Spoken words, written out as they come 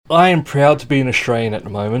I am proud to be an Australian at the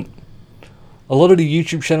moment. A lot of the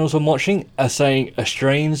YouTube channels I'm watching are saying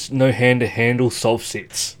Australians know how to handle soft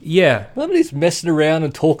sits. Yeah. Nobody's messing around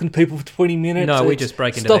and talking to people for 20 minutes. No, we just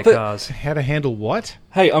break into their cars. How to handle what?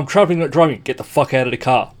 Hey, I'm travelling, not driving. Get the fuck out of the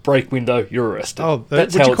car. Break window, you're arrested. Oh,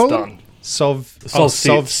 that's what'd how you call it's it? done.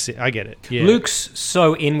 Sov. I get it. Yeah. Luke's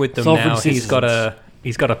so in with them Sovereign now. He's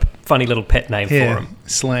got a funny little pet name for him.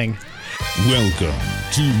 Slang. Welcome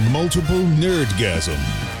to Multiple Nerdgasm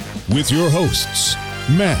with your hosts,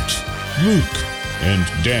 Matt, Luke, and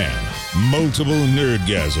Dan. Multiple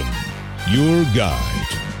Nerdgasm, your guide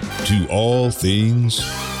to all things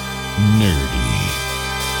nerdy.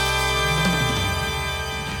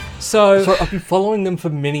 So I've been following them for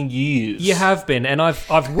many years. you have been, and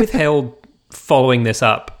I've withheld following this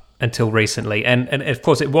up until recently, and of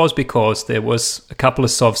course it was because there was a couple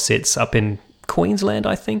of soft sits up in Queensland,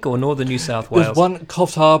 I think, or northern New South Wales. There's one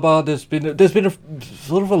Coffs Harbour. There's been a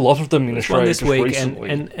sort of a lot of them in Australia one this week, recently.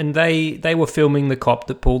 and they were filming the cop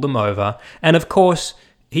that pulled them over, and of course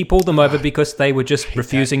he pulled them over because they were just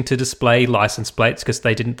refusing to display license plates because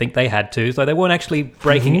they didn't think they had to, so they weren't actually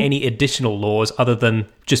breaking any additional laws other than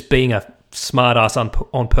just being a smart ass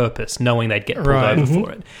on purpose, knowing they'd get pulled over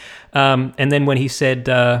for it. And then when he said,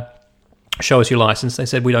 "Show us your license," they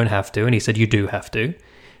said, "We don't have to," and he said, "You do have to."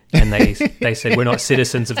 And they said, "We're not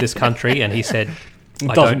citizens of this country." And he said,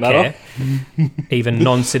 "I don't care. Even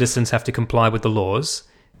non-citizens have to comply with the laws."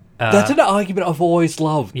 That's an argument I've always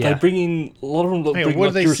loved. Yeah. They bring in a lot of them. Hang on, Bring where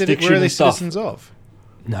like are jurisdiction they and stuff. citizens of?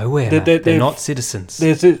 Nowhere, They're- Matt. They're not citizens.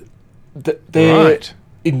 Right.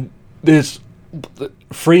 There's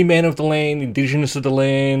free men of the land, indigenous of the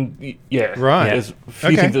land. Yeah, Right. There's a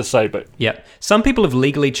few things to say, but Yeah. Some people have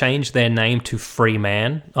legally changed their name to Free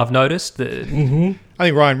Man, I've noticed. I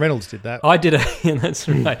think Ryan Reynolds did that. I did that's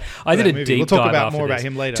right. I did a movie. deep We'll talk dive about after more about this.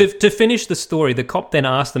 him later. To finish the story, the cop then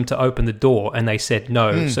asked them to open the door, and they said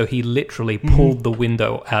no, so he literally pulled the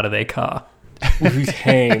window out of their car. with his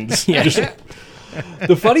hands. Yeah.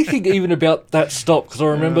 The funny thing even about that stop, because I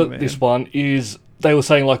remember this one, is they were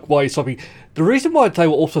saying, like, why are you stopping? The reason why they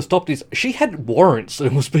were also stopped is she had warrants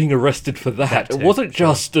and was being arrested for that. That It too, wasn't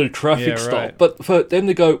just a traffic Yeah, stop. right. But for them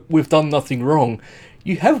to go, we've done nothing wrong,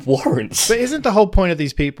 you have warrants. But isn't the whole point of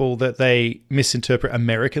these people that they misinterpret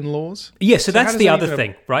American laws? Yeah, so that's how does the it other even-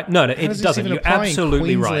 thing, right? No, it does this doesn't. even You're apply in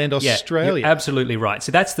absolutely Queensland, right. Australia? Yeah, you're absolutely right.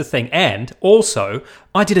 So that's the thing. And also,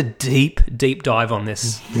 I did a deep dive on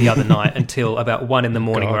this the other night until about 1 a.m,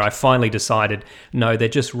 where I finally decided, no, they're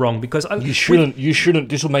just wrong. Because You shouldn't.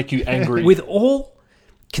 This will make you angry. with all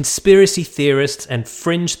conspiracy theorists and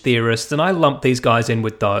fringe theorists, and I lump these guys in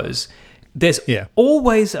with those, there's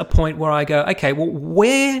always a point where I go, okay, well,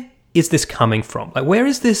 where is this coming from? Like, where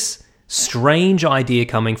is this strange idea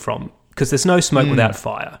coming from? Because there's no smoke without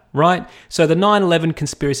fire, right? So the 9/11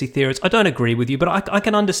 conspiracy theorists, I don't agree with you, but I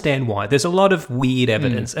can understand why. There's a lot of weird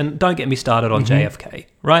evidence, and don't get me started on JFK,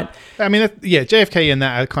 right? I mean, JFK and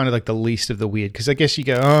that are kind of like the least of the weird, because I guess you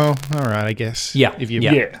go, oh, all right, I guess. Yeah, If you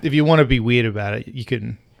yeah. if you want to be weird about it, you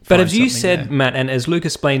can. But find as you something said, there. Matt, and as Luke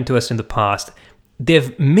explained to us in the past,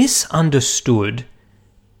 they've misunderstood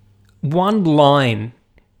one line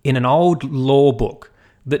in an old law book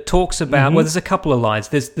that talks about, well, there's a couple of lines.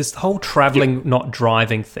 There's this whole travelling, not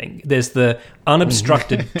driving thing. There's the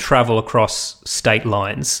unobstructed travel across state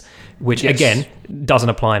lines, which, again, doesn't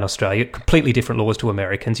apply in Australia. Completely different laws to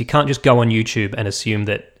Americans. You can't just go on YouTube and assume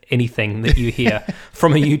that anything that you hear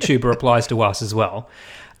from a YouTuber applies to us as well.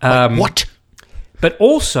 What? But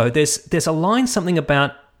also, there's a line, something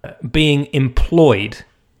about being employed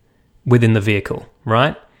within the vehicle,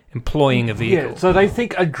 right? Employing a vehicle. Yeah, so they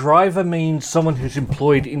think a driver means someone who's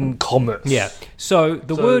employed in commerce. Yeah. So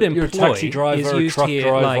the So word you're a employ taxi driver, is a used truck here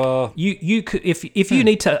driver. like you could if you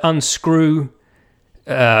need to unscrew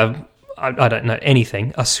I don't know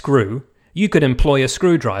anything, a screw, you could employ a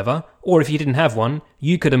screwdriver, or if you didn't have one,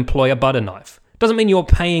 you could employ a butter knife. Doesn't mean you're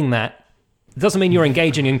paying that. Doesn't mean you're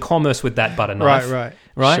engaging in commerce with that butter knife.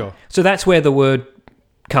 Right. Sure. So that's where the word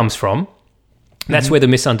comes from. That's where the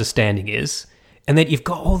misunderstanding is. And then you've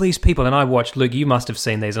got all these people, and I watched, Luke, you must have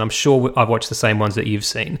seen these, and I'm sure I've watched the same ones that you've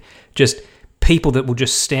seen. Just people that will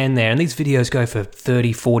just stand there, and these videos go for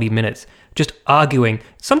 30, 40 minutes, just arguing,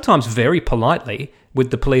 sometimes very politely, with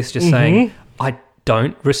the police just saying, I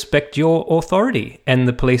don't respect your authority. And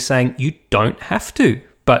the police saying, you don't have to,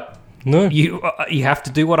 but No. you have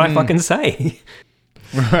to do what I fucking say.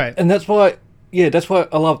 Right. And that's why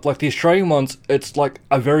I love, like, the Australian ones, it's like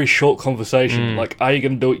a very short conversation. Like, are you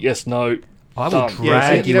going to do it? Yes, no. I will Done.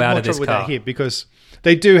 drag you'd you have out more of this trouble with car. that here, because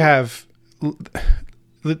they do have,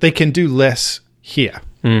 they can do less here.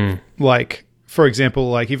 Like, for example,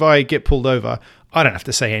 like if I get pulled over, I don't have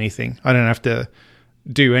to say anything. I don't have to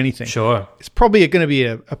do anything. Sure. It's probably going to be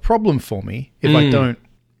a problem for me if I don't,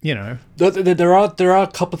 There are a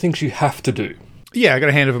couple of things you have to do. Yeah, I got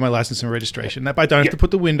to hand over my license and registration. I don't have to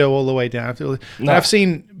put the window all the way down. I've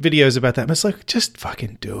seen videos about that, and it's like, just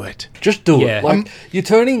fucking do it. Just do Yeah. it. Like, you're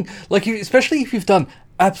turning, especially if you've done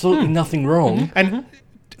absolutely nothing wrong. And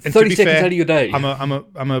 30 to be seconds fair, out of your day.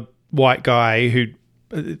 I'm a white guy who.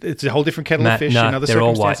 It's a whole different kettle of Matt, fish no, in other they're all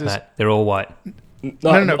white, circumstances. Matt. They're all white.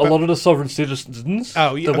 No, a lot of the sovereign citizens,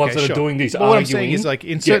 the ones that are doing these But arguing. what I'm saying is, like,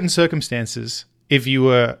 in certain circumstances, if you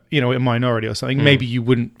were, a minority or something, maybe you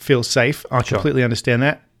wouldn't feel safe. I completely understand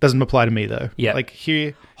that. Doesn't apply to me, though. Yeah. Like,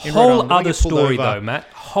 here... in Rhode Whole Island, when I other get pulled story, over, though, Matt.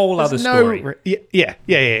 Whole other there's story.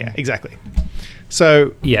 Yeah, exactly.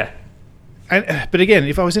 So... Yeah. But again,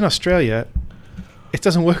 if I was in Australia... It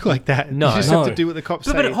doesn't work like that. No. You just have to do what the cops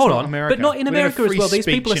say. But It's hold not on. America. But not in We don't have America as free well. These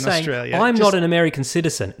people are speech in saying, Australia. I'm Just- not an American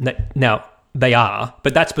citizen. Now, they are,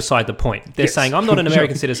 but that's beside the point. They're saying, I'm not an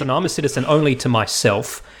American citizen. I'm a citizen only to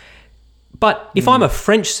myself. But if I'm a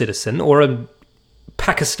French citizen or a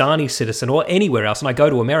Pakistani citizen or anywhere else and I go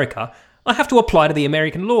to America, I have to apply to the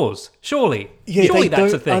American laws. Surely. Surely they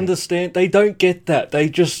that's don't a thing. understand. They don't get that. They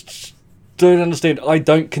just don't understand. I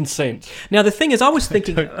don't consent. Now, the thing is, I was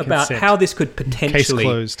thinking don't about consent. how this could potentially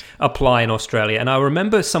closed. apply in Australia. And I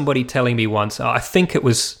remember somebody telling me once, I think it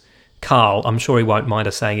was Carl, I'm sure he won't mind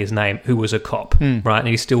us saying his name, who was a cop, right? And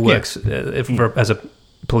he still works as a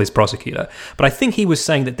police prosecutor. But I think he was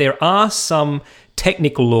saying that there are some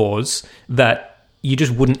technical laws that you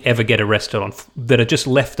just wouldn't ever get arrested on, that are just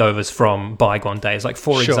leftovers from bygone days. Like,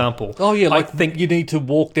 for example... Oh, yeah, I think you need to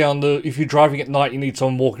walk down if you're driving at night, you need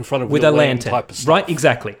someone walk in front of with your a lantern, type of stuff. right?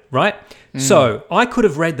 Exactly, right? So I could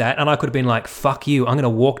have read that and I could have been like, fuck you, I'm going to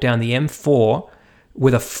walk down the M4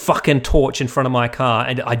 with a fucking torch in front of my car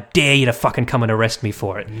and I dare you to fucking come and arrest me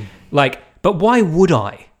for it. But why would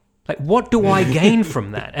I? Like, what do I gain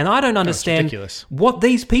from that? And I don't understand ridiculous. what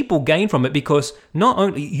these people gain from it, because not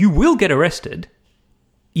only you will get arrested,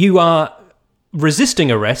 you are resisting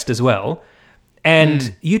arrest as well,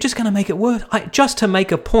 and you're just going to make it worse just to make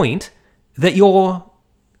a point that you're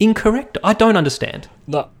incorrect. I don't understand.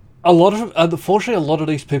 No, unfortunately, a lot of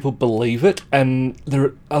these people believe it, and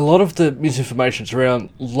a lot of the misinformation is around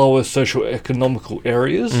lower socio-economical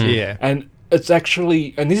areas. Yeah. And it's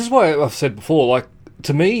actually, and this is why I've said before, like,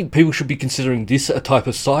 to me, people should be considering this a type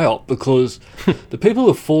of psyop, because the people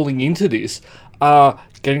who are falling into this are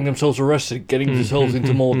getting themselves arrested, getting themselves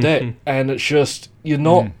into more debt, and it's just,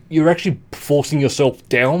 you're actually forcing yourself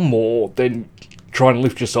down more than trying to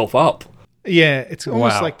lift yourself up. Yeah, it's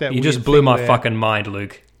almost Wow. like that. You weird just blew thing my where- fucking mind,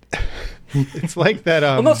 Luke. It's like that.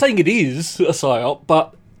 I'm not saying it is a psyop,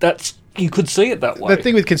 but you could see it that way. that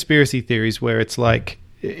thing with conspiracy theories where it's like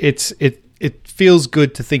it feels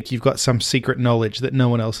good to think you've got some secret knowledge that no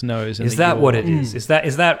one else knows. And Is that what it is? Is that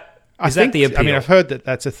the appeal? I mean, I've heard that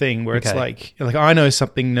that's a thing where it's Okay. like I know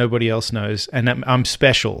something nobody else knows, and I'm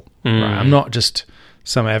special. Right? I'm not just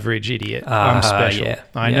some average idiot. I'm special. yeah,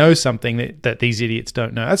 I know something that these idiots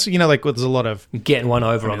don't know. That's like there's a lot of Getting one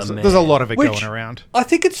over on the man. there's a lot of it Which- going around. I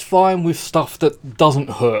think it's fine with stuff that doesn't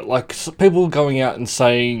hurt, like people going out and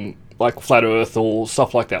saying like flat Earth or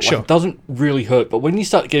stuff like that. Like, Sure. it doesn't really hurt, but when you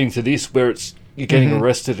start getting to this, where you're getting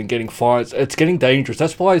arrested and getting fines, it's getting dangerous.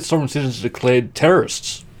 That's why sovereign citizens are declared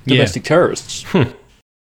terrorists, domestic terrorists.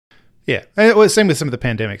 Yeah, and it was same with some of the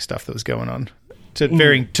pandemic stuff that was going on to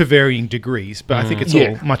varying degrees. But I think it's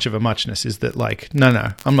all much of a muchness. Is that like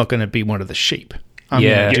no, I'm not going to be one of the sheep. I'm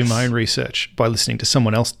going to do my own research by listening to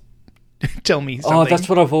someone else tell me something. Oh, that's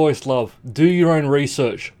what I've always loved. Do your own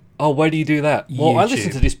research. Oh, where do you do that? Well, I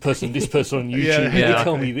listen YouTube. to this person on YouTube. Yeah. and Yeah. they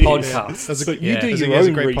tell me this. Podcasts. That's a So good, you do that's a- your that's a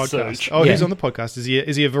own great research. podcast. Oh, Yeah. who's on the podcast? Is he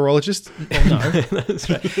a virologist? Well, no.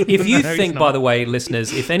 If you No, he's think, not. by the way,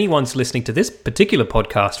 listeners, if anyone's listening to this particular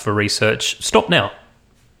podcast for research, stop now.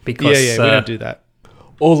 Because we don't do that.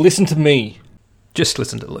 Or listen to me. just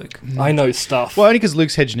listen to Luke. I know stuff. Well, only because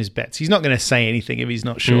Luke's hedging his bets. He's not going to say anything if he's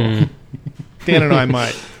not sure. Dan and I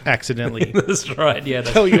might accidentally That's right. Yeah.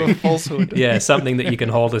 tell you a falsehood. Yeah, something that you can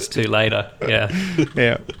hold us to later. Yeah.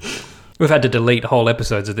 Yeah. We've had to delete whole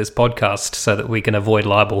episodes of this podcast so that we can avoid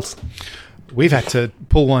libels. We've had to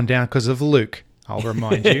pull one down because of Luke, I'll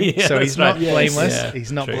remind you. Yeah, so he's that's not right. Yes. blameless. Yeah,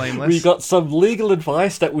 He's not true. blameless. We got some legal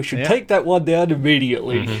advice that we should Yeah. take that one down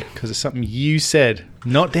immediately. Because it's something you said,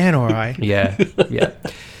 not Dan or I. Yeah, yeah.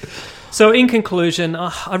 So in conclusion,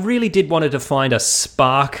 I really did wanted to find a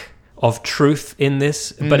spark of truth in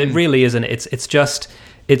this, but it really isn't. It's just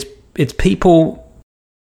it's people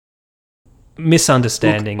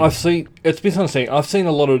misunderstanding. Look, it's misunderstanding.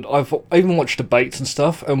 I've even watched debates and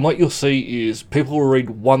stuff, and what you'll see is people will read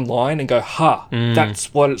one line and go,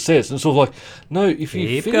 that's what it says. And it's sort of like, no, if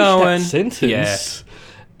you finish that sentence,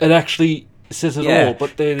 it actually says it all,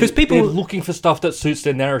 but they're looking for stuff that suits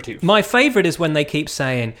their narrative. My favourite is when they keep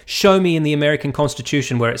saying, show me in the American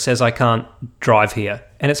Constitution where it says I can't drive here.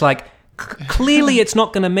 And it's like, clearly it's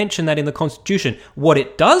not going to mention that in the Constitution. What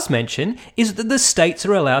it does mention is that the states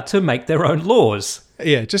are allowed to make their own laws.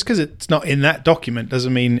 Yeah, just because it's not in that document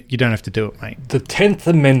doesn't mean you don't have to do it, mate. The 10th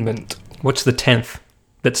Amendment. What's the 10th?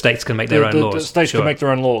 That states can make their own laws. The states can make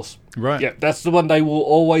their own laws. Right. Yeah, that's the one they will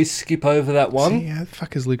always skip over that one. See, how the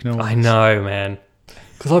fuck is Luke know? I know, man.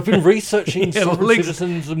 Because I've been researching sovereign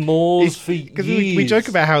citizens and laws for years. We joke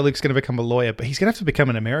about how Luke's going to become a lawyer, but he's going to have to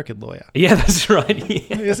become an American lawyer. Yeah, that's right.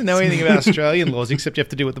 Yeah. He doesn't know anything about Australian laws except you have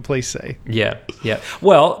to do what the police say. Yeah.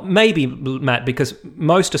 Well, maybe, Matt, because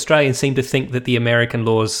most Australians seem to think that the American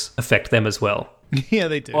laws affect them as well. Yeah,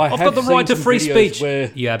 they do. I've got the right to free speech.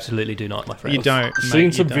 You absolutely do not, my friend. You don't. I've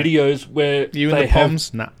seen some videos where you and the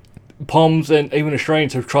Poms? Nah. Poms and even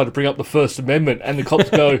Australians have tried to bring up the First Amendment, and the cops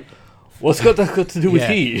go, what's that got to do with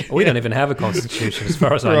here? We don't even have a constitution, as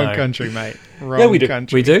far as I know. Wrong country, mate. Wrong we do.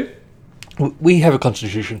 Country. We do? We have a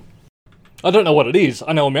constitution. I don't know what it is.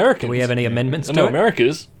 I know Americans. Do we have any amendments to it? I know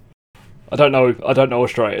America's. I don't know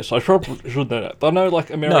Australia, so I probably should know that. But I know,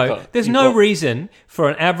 like, America. No, there's no reason for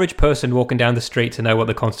an average person walking down the street to know what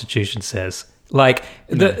the Constitution says. Like,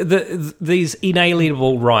 these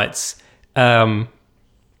inalienable rights, that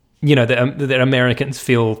Americans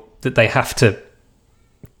feel that they have to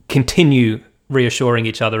continue reassuring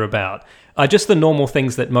each other about, are just the normal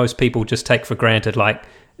things that most people just take for granted, like,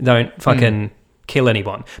 don't fucking kill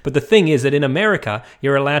anyone. But the thing is that in America,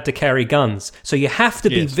 you're allowed to carry guns. So you have to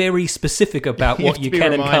be very specific about what you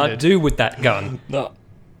can and can't do with that gun. No,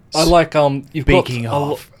 I like, you've Speaking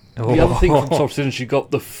got... The other thing from Sovereign Citizens, you've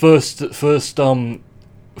got the First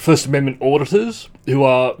Amendment auditors who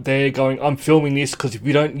are there going, I'm filming this because if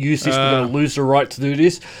we don't use this, we're going to lose the right to do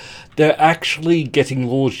this. They're actually getting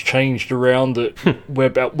laws changed around it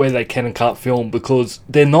about where they can and can't film, because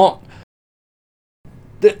they're not...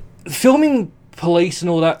 filming police and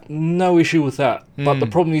all that, no issue with that. But the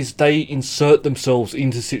problem is they insert themselves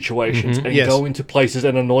into situations and go into places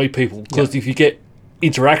and annoy people. Because if you get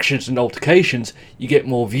interactions and altercations, you get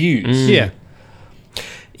more views. Yeah.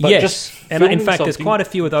 But yes, and in fact, there's quite a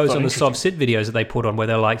few of those on the SovCit videos that they put on where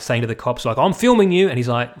they're like saying to the cops, like, I'm filming you, and he's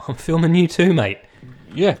like, I'm filming you too, mate.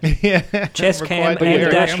 Yeah. Chest cam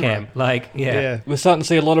and dash cam. Like, We're starting to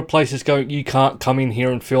see a lot of places going, you can't come in here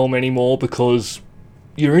and film anymore because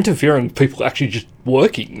you're interfering with people actually just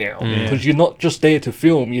working now. Because you're not just there to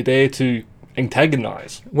film, you're there to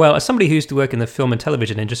antagonise. Well, as somebody who used to work in the film and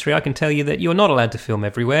television industry, I can tell you that you're not allowed to film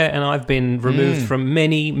everywhere, and I've been removed from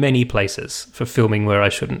many, many places for filming where I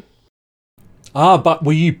shouldn't. But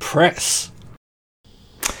were you press?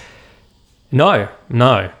 No.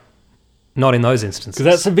 Not in those instances.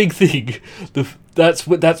 Because that's a big thing. That's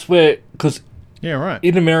where... Because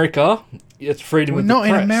in America... It's freedom of the press.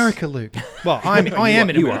 Not in America, Luke. Well, I am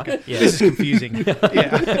in America. This is confusing.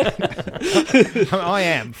 I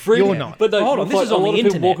am. Freedom. You're not. But hold on, this is on the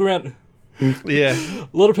internet. Walk around. Yeah. A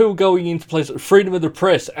lot of people going into places, freedom of the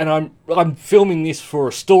press, and I'm filming this for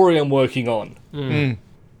a story I'm working on.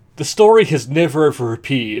 The story has never ever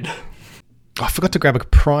appeared. I forgot to grab a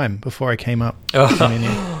Prime before I came up.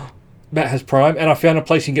 Matt has Prime, and I found a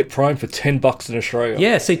place you can get Prime for $10 in Australia.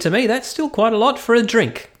 Yeah, see, to me, that's still quite a lot for a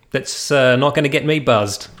drink. That's not going to get me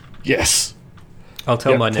buzzed. Yes. I'll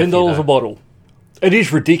tell my nephew, $10 a bottle. It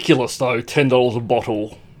is ridiculous, though, $10 a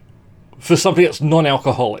bottle for something that's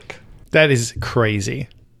non-alcoholic. That is crazy.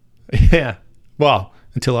 Yeah. Well,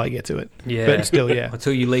 until I get to it. Yeah. But still, yeah.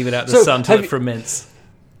 Until you leave it out in the sun till it ferments.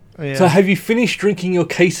 Yeah. So have you finished drinking your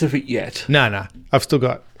case of it yet? No. I've still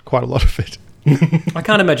got quite a lot of it. I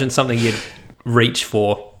can't imagine something you'd reach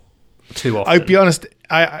for too often. I'll be honest,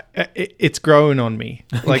 it's grown on me.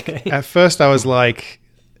 Like, at first I was like,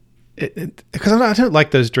 because I don't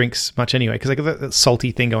like those drinks much anyway, because I got that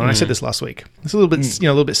salty thing going. I said this last week. It's a little bit, a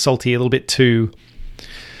little bit salty, a little bit too.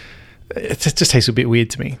 It just tastes a bit weird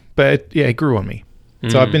to me. But it grew on me.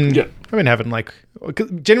 So I've been having like.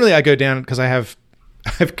 Generally, I go down because I have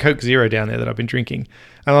Coke Zero down there that I've been drinking,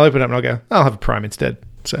 and I'll open it up and I'll go, I'll have a Prime instead.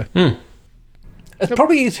 So it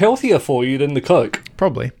probably is healthier for you than the Coke.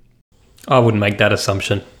 Probably. I wouldn't make that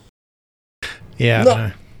assumption. Yeah. I don't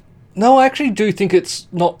know. No, I actually do think it's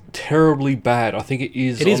not terribly bad. I think it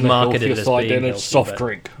is. It is on the marketed healthier as side being than a healthy, soft but-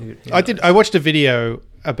 drink. I watched a video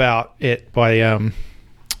about it by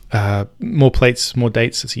More Plates, More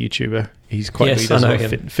Dates. It's a YouTuber. He's quite Yes, good. He does I know a lot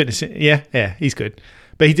of him. fitness. Yeah, he's good.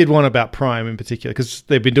 But he did one about Prime in particular because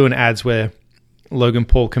they've been doing ads where Logan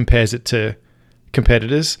Paul compares it to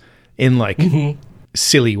competitors in like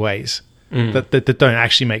silly ways that don't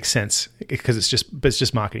actually make sense because it's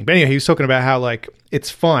just marketing. But anyway, he was talking about how like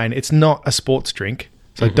it's fine. It's not a sports drink,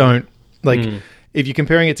 so don't like if you're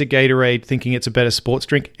comparing it to Gatorade, thinking it's a better sports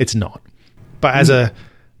drink. It's not. But as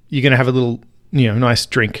you're going to have a little nice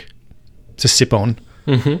drink to sip on.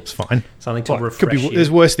 It's fine. Something to Could refresh be, you.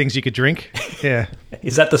 there's worse things you could drink. Yeah.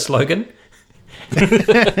 Is that the slogan?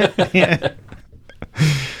 Yeah.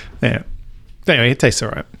 Anyway, it tastes all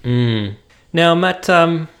right. Now, Matt,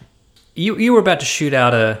 you were about to shoot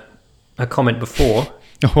out a comment before.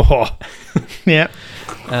 Oh. Yeah.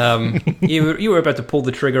 You were about to pull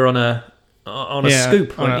the trigger on a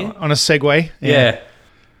scoop, weren't you? On a segue. Yeah.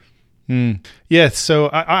 Yeah, so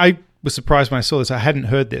I was surprised when I saw this. I hadn't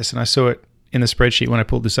heard this, and I saw it in the spreadsheet when I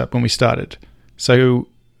pulled this up when we started. So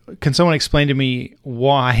can someone explain to me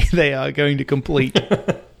why they are going to complete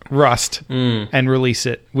Rust and release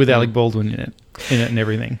it with Alec Baldwin in it and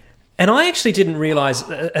everything? And I actually didn't realize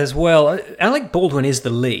as well, Alec Baldwin is the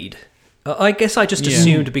lead. I guess I just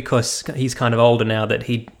assumed because he's kind of older now that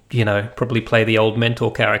he'd, probably play the old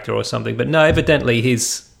mentor character or something. But no, evidently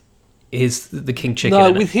he's the king chicken.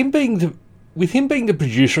 No, with him being the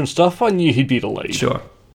producer and stuff, I knew he'd be the lead. Sure.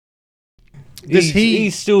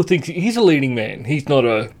 He still thinks he's a leading man. He's not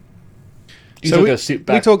a. He's not going to sit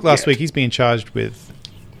back. We talked last week. He's being charged with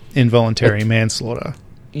involuntary manslaughter.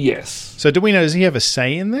 Yes. So do we know? Does he have a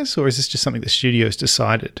say in this, or is this just something the studios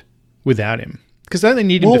decided without him? Because don't they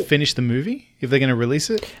need him to finish the movie if they're going to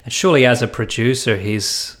release it? And surely, as a producer,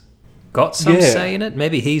 he's got some say in it.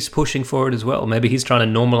 Maybe he's pushing for it as well. Maybe he's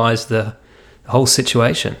trying to normalize the whole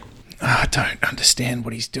situation. I don't understand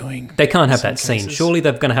what he's doing. They can't have that scene. Surely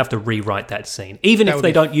they're going to have to rewrite that scene, even if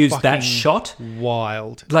they don't use that shot.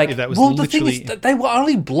 Wild. Like, if that was the thing is that they were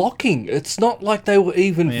only blocking. It's not like they were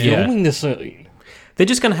even filming the scene. They're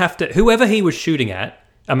just going to have to. Whoever he was shooting at.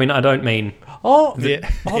 I mean, I don't mean.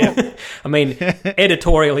 I mean,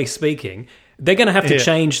 editorially speaking, they're going to have to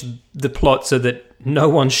change the plot so that no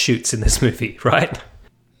one shoots in this movie, right?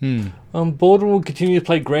 Baldwin will continue to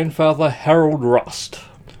play grandfather Harold Rust.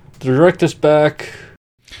 The director's back.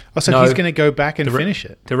 Oh, so he's going to go back and finish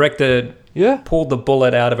it. Director pulled the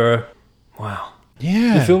bullet out of her. Wow.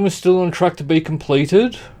 Yeah. The film is still on track to be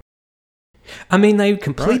completed. I mean, they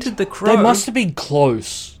completed The Crow. They must have been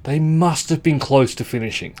close. They must have been close to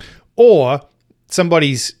finishing. Or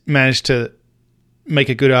somebody's managed to make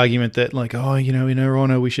a good argument that, like, oh, in her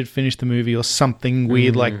honor, we should finish the movie or something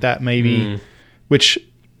weird like that, maybe, which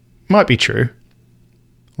might be true.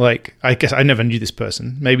 Like, I guess I never knew this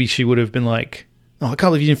person. Maybe she would have been like, oh, I can't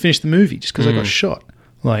believe you didn't finish the movie just because I got shot.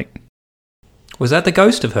 Like, was that the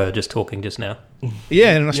ghost of her just talking just now?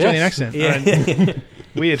 Yeah, in an Australian accent. Yeah.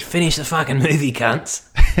 Weird. Finish the fucking movie, cunts.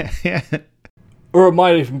 Yeah. Or it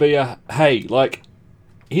might even be hey, like,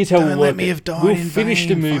 here's how we'll work it. We'll finish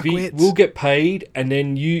the movie, fuckwits. We'll get paid, and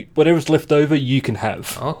then whatever's left over, you can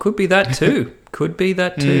have. Oh, could be that too. Could be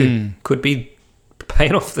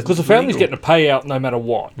paying off the... Because the family's getting a payout no matter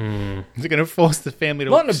what. Is it going to force the family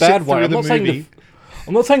to Not in a bad way. I'm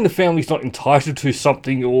not saying the family's not entitled to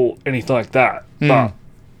something or anything like that, but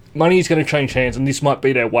money is going to change hands, and this might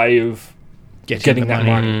be their way of getting that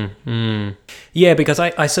money. Yeah, because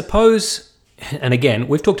I suppose, and again,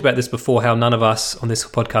 we've talked about this before, how none of us on this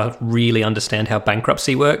podcast really understand how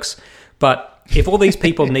bankruptcy works, but if all these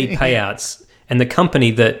people need payouts, and the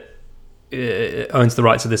company that owns the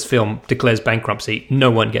rights of this film declares bankruptcy, no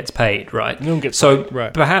one gets paid, right? No one gets paid.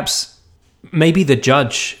 Right. Perhaps maybe the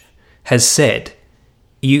judge has said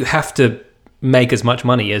you have to make as much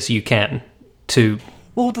money as you can to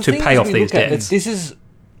pay off these debts.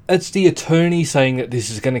 It's the attorney saying that this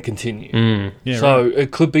is going to continue. Yeah, so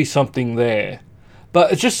it could be something there.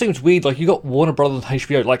 But it just seems weird. Like, you got Warner Brothers and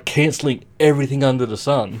HBO, like, cancelling everything under the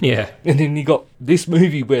sun. Yeah. And then you got this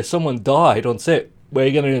movie where someone died on set, where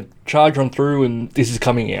you're going to charge on through and this is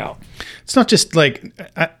coming out. It's not just like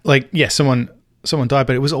someone died,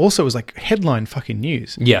 but it was like headline fucking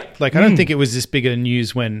news. Yeah. Like, I don't think it was this bigger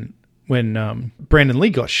news when Brandon Lee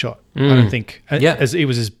got shot. I don't think as it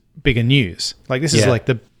was as bigger news. Like, this is like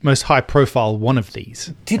the most high profile one of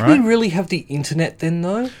these. Did we really have the internet then,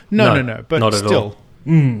 though? No. But not still.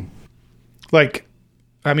 Like,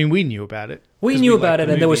 I mean, we knew about it. We knew about it,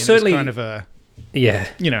 and there was certainly kind of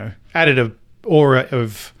added a aura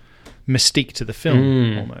of mystique to the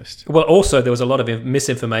film almost. Well, also there was a lot of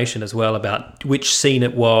misinformation as well about which scene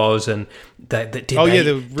it was, and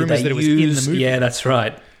the rumors that it was in the movie. Yeah, that's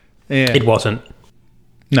right. Yeah, it wasn't.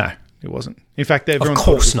 No, it wasn't. In fact, everyone thought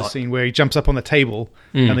it was the scene where he jumps up on the table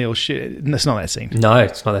and they all shit. It's not that scene. No,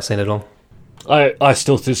 it's not that scene at all. I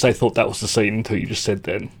still to this day thought that was the scene until you just said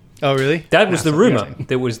then. Oh, really? That was the rumour.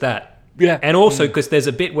 There was that. Yeah. And also because there's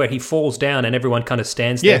a bit where he falls down and everyone kind of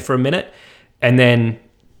stands there for a minute, and then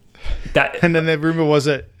that. And then the rumour was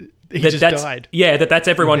that he just died. Yeah, that's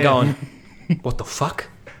everyone going, what the fuck?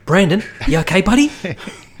 Brandon, you okay, buddy?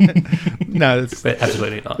 No, but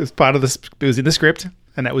absolutely not. It was part of the. It was in the script,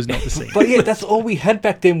 and that was not the scene. But yeah, that's all we had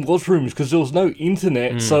back then was rumours because there was no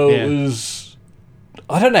internet, so it was.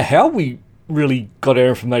 I don't know how we really got our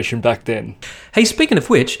information back then. Hey, speaking of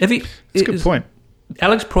which, That's a good point.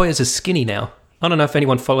 Alex Proyas is skinny now. I don't know if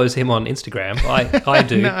anyone follows him on Instagram. I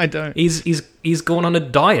do. No, I don't. He's gone on a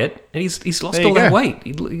diet and he's lost all that weight.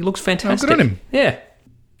 He looks fantastic. Oh, good on him. Yeah.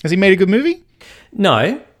 Has he made a good movie?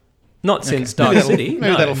 No, not since Dark City.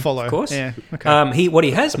 Maybe that'll follow. Of course. Yeah. Okay. What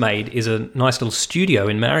he has made is a nice little studio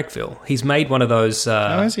in Marrickville. He's made one of those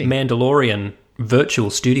Mandalorian virtual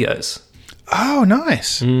studios. Oh,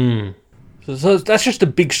 nice. So that's just a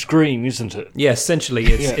big screen, isn't it? Yeah, essentially,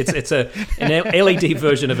 it's an LED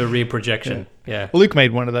version of a rear projection. Yeah. Well, Luke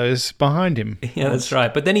made one of those behind him. Yeah, that's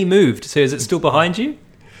right. But then he moved. So is it still behind you?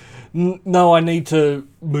 No, I need to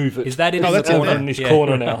move it. Is that in the corner? In this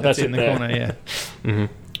corner now. That's in the there. corner, yeah. Mm-hmm.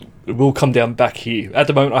 It will come down back here. At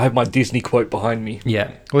the moment, I have my Disney quote behind me.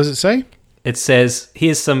 Yeah. What does it say? It says,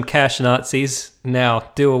 here's some cash, Nazis.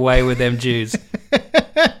 Now, do away with them Jews.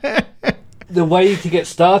 The way to get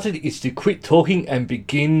started is to quit talking and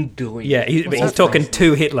begin doing. Yeah, he's talking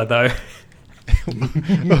to Hitler, though.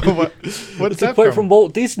 What's it's that a quote from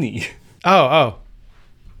Walt Disney. Oh.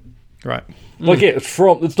 Right. Like,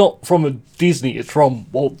 it's not from a Disney, it's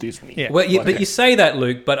from Walt Disney. Yeah. Well, but you say that,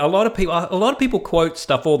 Luke, but a lot of people quote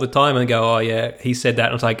stuff all the time and go, oh, yeah, he said that.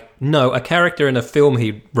 And it's like, no, a character in a film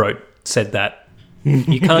he wrote said that.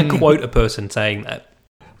 You can't quote a person saying that.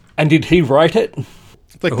 And did he write it?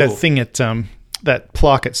 It's like that thing at that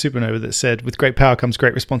plaque at Supernova that said, with great power comes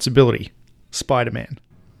great responsibility. Spider-Man.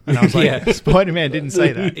 And I was like, Spider-Man didn't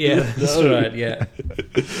say that. Yeah, that's right, yeah.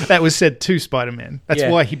 That was said to Spider-Man. That's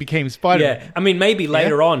why he became Spider-Man. Yeah, I mean, maybe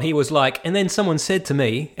later on he was like, and then someone said to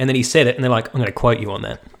me, and then he said it, and they're like, I'm going to quote you on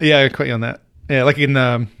that. Yeah, I quote you on that. Yeah, like in,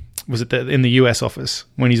 in the US office,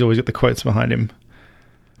 when he's always got the quotes behind him.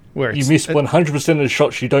 Where you miss 100% of the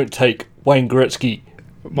shots you don't take, Wayne Gretzky,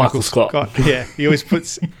 Michael Scott. Yeah, he always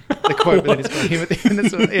puts the quote, but then it's got him at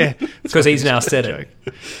the end. Yeah, because he's now said it.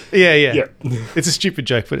 Yeah. It's a stupid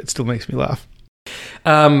joke, but it still makes me laugh.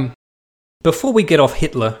 Before we get off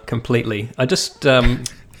Hitler completely, I just I've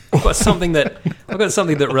got something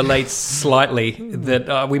that relates slightly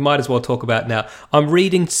that we might as well talk about now. I'm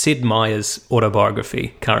reading Sid Meier's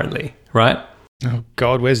autobiography currently, right? Oh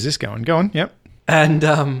God, where's this going? Go on. Yep.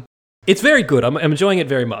 And it's very good. I'm enjoying it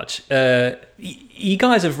very much. You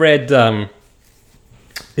guys have read,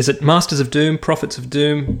 is it Masters of Doom, Prophets of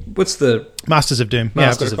Doom? What's the... Masters of Doom.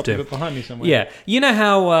 Masters I've got a copy of Doom. of it behind me somewhere. Yeah. You know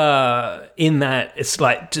how in that it's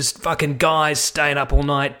like just fucking guys staying up all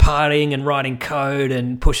night partying and writing code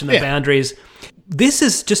and pushing the boundaries. This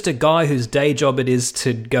is just a guy whose day job it is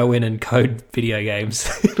to go in and code video games.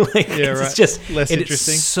 It's just... Less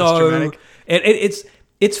interesting. It's so...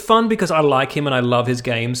 It's fun because I like him and I love his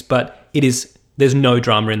games, but there's no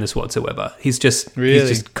drama in this whatsoever. He's just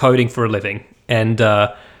coding for a living, and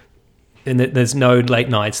there's no late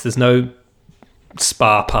nights, there's no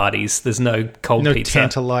spa parties, there's no cold pizza,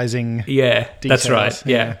 tantalizing. Yeah, details. that's right.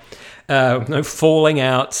 Yeah. No falling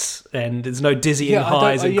outs, and there's no dizzying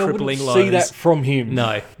highs and crippling lows. See that from him.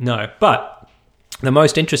 No. But the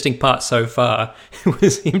most interesting part so far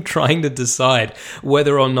was him trying to decide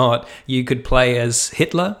whether or not you could play as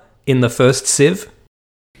Hitler in the first Civ.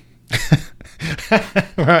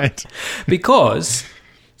 Right. Because...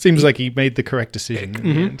 Seems like he made the correct decision in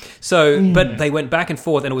the end. So, but they went back and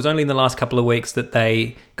forth, and it was only in the last couple of weeks that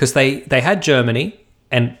because they had Germany,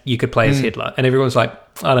 and you could play as Hitler, and everyone's like,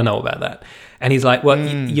 I don't know about that. And he's like, well,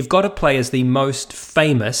 you've got to play as the most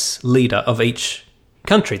famous leader of each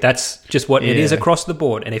country. That's just what it is across the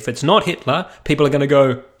board. And if it's not Hitler, people are going to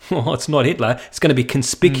go, oh, it's not Hitler. It's going to be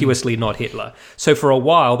conspicuously not Hitler. So for a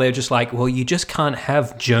while, they're just like, well, you just can't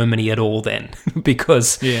have Germany at all then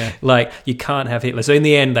because you can't have Hitler. So in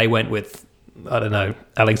the end, they went with, I don't know,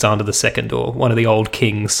 Alexander II or one of the old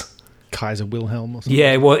kings. Kaiser Wilhelm or something.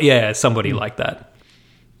 Yeah, somebody like that.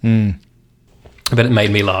 But it made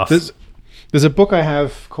me laugh. There's a book I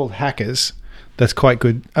have called Hackers that's quite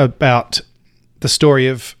good about the story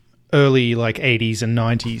of early 80s and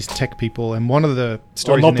 90s tech people, and one of the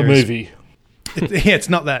stories not the movie. It's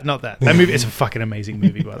not that. That movie is a fucking amazing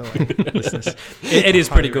movie, by the way, listeners. It is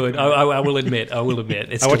pretty good. I will admit. It I watch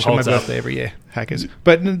it on my holds up. birthday every year. Hackers,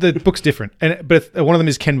 but the book's different. But one of them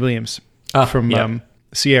is Ken Williams from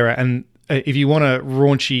Sierra. And if you want a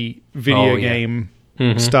raunchy video game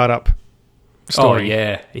startup story,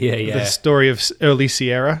 the story of early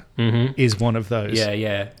Sierra is one of those.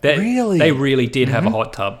 They really did have a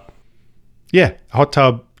hot tub. Yeah, a hot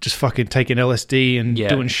tub. Just fucking taking LSD and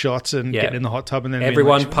doing shots and getting in the hot tub and then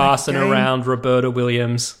everyone passing around Roberta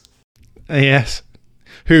Williams. Yes,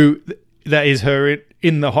 that is her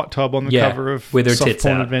in the hot tub on the cover of with her Soft tits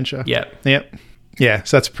Porn out. Adventure. Yeah.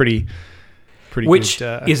 So that's pretty. Which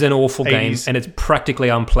good, is an awful 80s. game and it's practically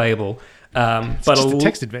unplayable. But just a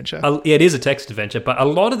text adventure. It is a text adventure, but a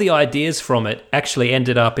lot of the ideas from it actually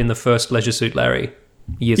ended up in the first Leisure Suit Larry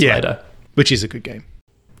years later, which is a good game.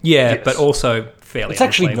 Yeah, yes. But also fairly. It's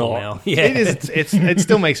actually unplayable not. now. Yeah, it is. It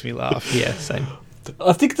still makes me laugh. Yeah, same.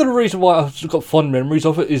 I think the reason why I've got fond memories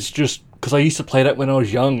of it is just because I used to play that when I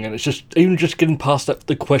was young, and it's just even just getting past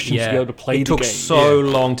the questions to be able to play the game. It took so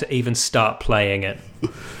long to even start playing it.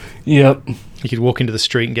 Yep. You could walk into the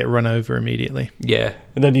street and get run over immediately. Yeah.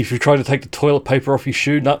 And then if you try to take the toilet paper off your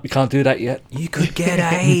shoe, no, you can't do that yet. You could get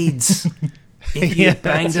AIDS if you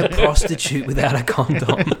banged a prostitute without a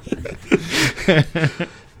condom.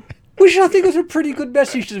 Which I think is a pretty good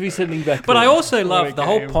message to be sending back. But I also love the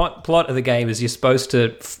whole plot of the game is you're supposed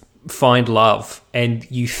to find love, and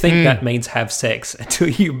you think that means have sex until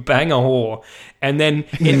you bang a whore, and then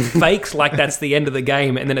it fakes like that's the end of the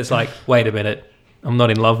game, and then it's like, wait a minute, I'm not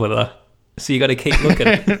in love with her. So you got to keep looking.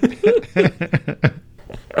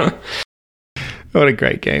 What a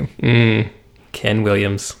great game. Ken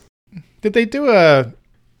Williams. Did they do it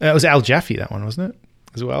was Al Jaffe, that one, wasn't it?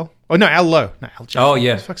 As well? Oh, no, Al Lowe. No, Al Jaffe. Oh,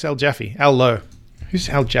 yeah. Who the fuck's Al Jaffe? Al Lowe. Who's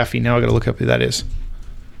Al Jaffe? Now I got to look up who that is.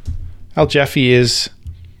 Al Jaffe is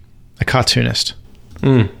a cartoonist.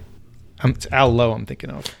 It's Al Lowe I'm thinking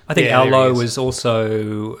of. I think Al Lowe was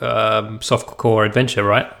also Softcore Adventure,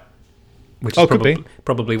 right? Which is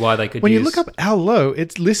probably why they could When use... you look up Al Lowe,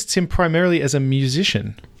 it lists him primarily as a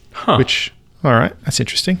musician. Which, all right, that's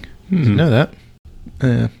interesting. Didn't know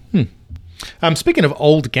that. Speaking of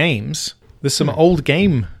old games, there's some old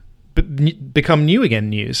game become new again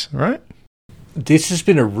news, right? This has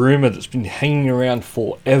been a rumour that's been hanging around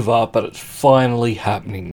forever, but it's finally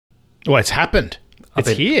happening. Well, it's happened. It's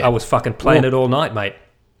here. I was fucking playing it all night, mate.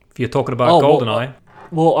 If you're talking about GoldenEye.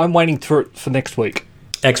 Well, I'm waiting for it for next week.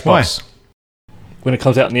 Xbox. Why? When it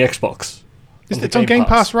comes out in the Xbox. It's on Game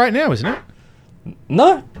Pass right now, isn't it?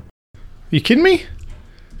 No. Are you kidding me?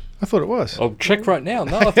 I thought it was. I'll check right now.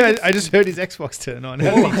 No, I just heard his Xbox turn on.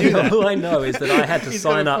 How did he do that? All I know is that I had to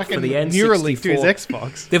sign up for the N64. Neuralink to his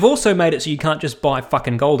Xbox. They've also made it so you can't just buy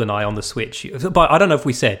fucking GoldenEye on the Switch. But I don't know if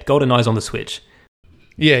we said GoldenEye's on the Switch.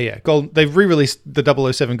 Yeah. They've re-released the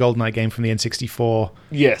 007 GoldenEye game from the N64.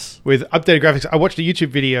 Yes. With updated graphics. I watched a YouTube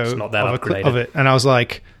video it's not that of it, and I was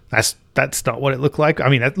like, that's not what it looked like. I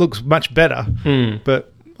mean, it looks much better,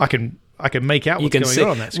 but I can make out what's going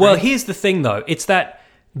on that screen. Well, here's the thing, though. It's that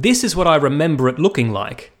this is what I remember it looking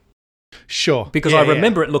like. Sure. Because I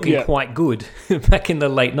remember it looking quite good back in the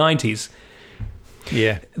late 90s.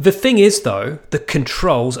 Yeah. The thing is, though, the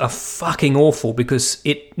controls are fucking awful because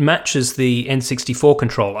it matches the N64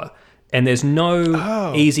 controller, and there's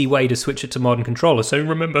no easy way to switch it to modern controllers. So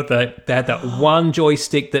remember that they had that one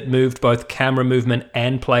joystick that moved both camera movement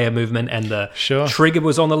and player movement, and the trigger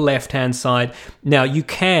was on the left-hand side. Now, you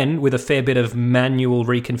can, with a fair bit of manual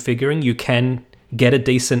reconfiguring, you can get a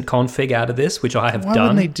decent config out of this, which I have done. Why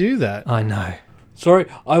wouldn't they do that? I know. Sorry,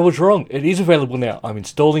 I was wrong. It is available now. I'm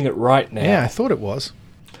installing it right now. Yeah, I thought it was.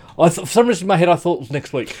 For some reason in my head, I thought it was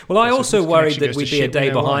next week. Well, I also worried that we'd be a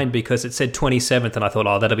day behind because it said 27th, and I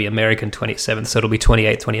thought, that'll be American 27th, so it'll be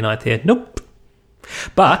 28th, 29th here. Nope.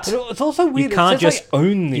 But it's also weird. You can't just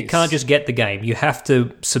own this. You can't just get the game. You have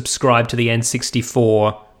to subscribe to the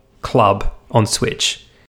N64 club on Switch.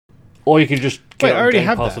 Or you can just get I already Game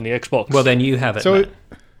have Pass that. on the Xbox. Well, then you have it. So Matt.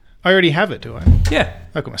 I already have it, do I? Yeah.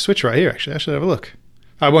 I've got my Switch right here, actually. I should have a look.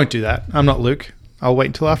 I won't do that. I'm not Luke. I'll wait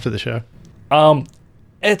until after the show.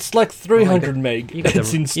 It's like 300 meg.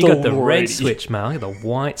 It's installed. You got the already. red Switch, Mal. You got the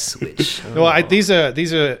white Switch. Well, these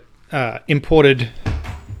are imported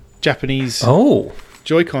Japanese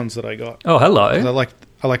Joy-Cons that I got. Oh, hello.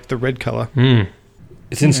 I like the red color.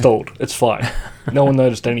 It's installed. It's fine. No one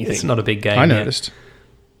noticed anything. It's not a big game. I yet. noticed.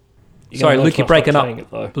 Sorry, Luke, you're breaking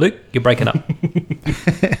up. Luke, you're breaking up.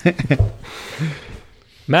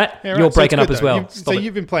 Matt, you're breaking up as well. So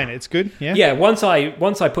you've been playing it. It's good, yeah? Yeah, once I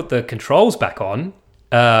put the controls back on,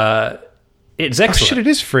 it's excellent. Oh, shit, it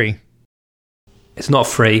is free. It's not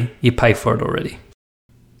free. You pay for it already.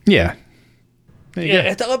 Yeah.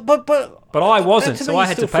 But I wasn't, so I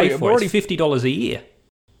had to pay for it. It's $50 a year.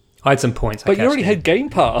 I had some points. But you already had Game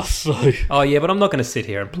Pass. So. Oh, yeah, but I'm not going to sit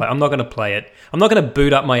here and play. I'm not going to play it. I'm not going to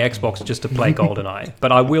boot up my Xbox just to play GoldenEye,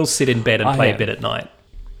 but I will sit in bed and play a bit at night.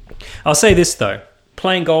 I'll say this, though.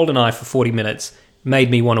 Playing GoldenEye for 40 minutes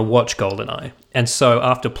made me want to watch GoldenEye. And so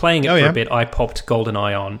after playing it for a bit, I popped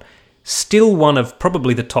GoldenEye on. Still one of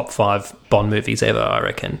probably the top 5 Bond movies ever, I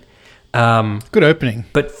reckon. Good opening.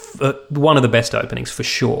 But one of the best openings, for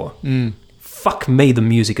sure. Fuck me, the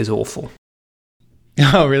music is awful.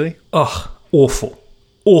 Oh, really? Oh, awful.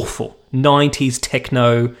 Awful. 90s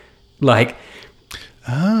techno, like...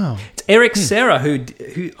 Oh. It's Eric Serra, who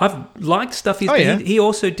I've liked stuff he's done. He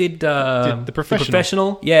also did The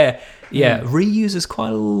Professional. Yeah. Reuses quite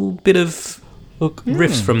a little bit of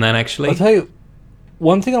riffs from that, actually. I'll tell you,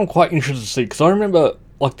 one thing I'm quite interested to see, because I remember,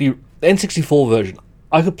 like, the N64 version,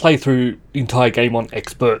 I could play through the entire game on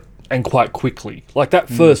Expert and quite quickly. Like, that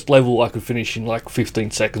first level I could finish in, like, 15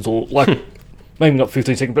 seconds, or, like... Maybe not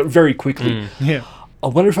 15 seconds, but very quickly. Yeah. I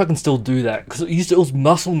wonder if I can still do that, because it was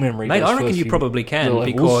muscle memory. Mate, I reckon you probably can,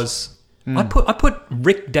 because I put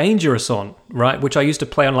Rick Dangerous on, right, which I used to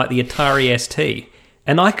play on like the Atari ST,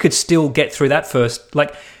 and I could still get through that first,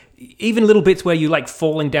 like, even little bits where you like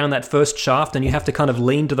falling down that first shaft and you have to kind of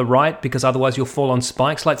lean to the right because otherwise you'll fall on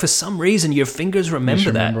spikes. Like, for some reason, your fingers remember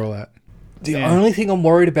that. All that. The only thing I'm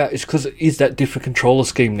worried about is because it is that different controller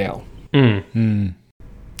scheme now.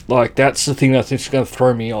 Like, that's the thing that's going to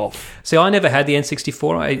throw me off. See, I never had the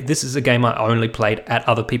N64. This is a game I only played at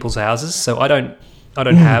other people's houses, so I don't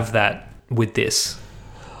have that with this.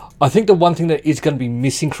 I think the one thing that is going to be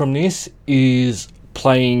missing from this is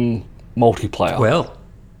playing multiplayer. Well,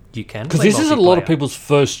 you can, because this is a lot of people's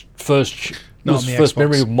first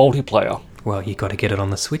memory of multiplayer. Well, you got to get it on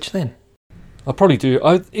the Switch then. I probably do.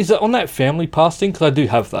 Is it on that Family Pass thing? Because I do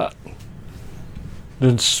have that.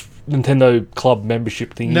 It's Nintendo Club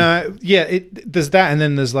membership thing. No, yeah, there's that, and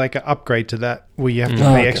then there's like an upgrade to that where you have to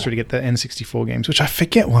pay extra to get the N64 games, which I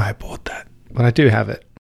forget why I bought that, but I do have it.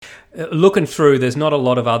 Looking through, there's not a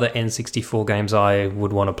lot of other N64 games I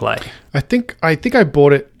would want to play. I think I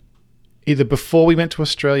bought it either before we went to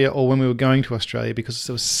Australia or when we were going to Australia, because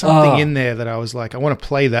there was something in there that I was like, I want to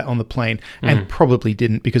play that on the plane, and probably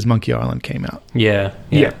didn't because Monkey Island came out. Yeah.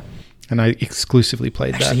 And I exclusively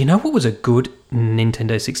played that. Actually, you know what was a good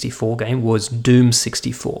Nintendo 64 game was Doom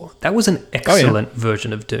 64. That was an excellent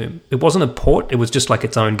version of Doom. It wasn't a port, it was just like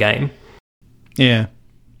its own game. Yeah.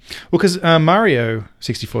 Well, because Mario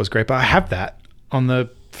 64 is great, but I have that on the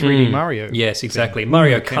 3D Mario. Yes, exactly.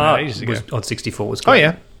 Mario Kart on 64 was great. Oh,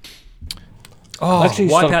 yeah. Oh,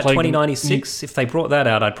 Wipeout 2096, if they brought that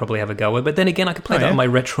out, I'd probably have a go with. But then again, I could play that on my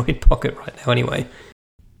Retroid Pocket right now anyway.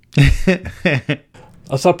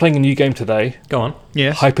 I started playing a new game today. Go on.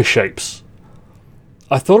 Yes. Hypershapes.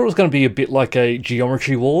 I thought it was going to be a bit like a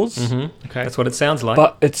Geometry Wars. Mm-hmm. Okay. That's what it sounds like.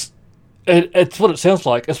 But it's what it sounds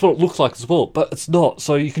like. It's what it looks like as well. But it's not.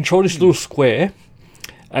 So you control this little square,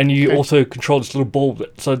 and you also control this little ball.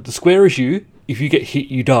 So the square is you. If you get hit,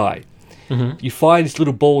 you die. Mm-hmm. You fire this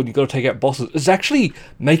little ball, and you've got to take out bosses. It's actually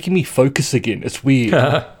making me focus again. It's weird.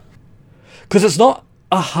 Because it's not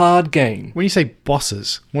a hard game. When you say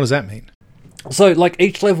bosses, what does that mean? So, like,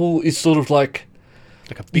 each level is sort of like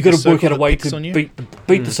you got to work out a way to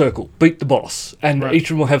beat the circle, beat the boss, and each of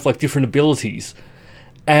them will have like different abilities.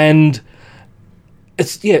 And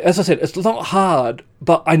it's as I said, it's not hard,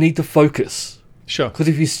 but I need to focus. Sure. Because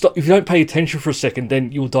if you don't pay attention for a second,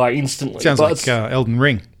 then you'll die instantly. Sounds like Elden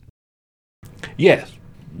Ring. Yeah.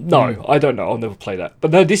 No, I don't know. I'll never play that.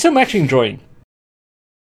 But no, this I'm actually enjoying.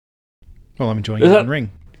 Well, I'm enjoying Elden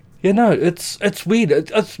Ring. Yeah, no, it's weird.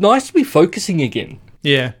 It's nice to be focusing again.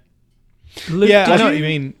 Yeah. Luke, I know what you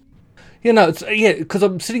mean. Yeah, no, because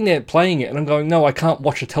I'm sitting there playing it and I'm going, no, I can't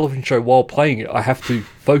watch a television show while playing it. I have to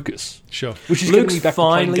focus. Sure. Which is Luke's back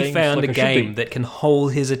finally to found a game that can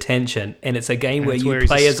hold his attention, and it's a game where you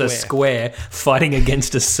play as a square fighting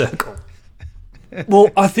against a circle.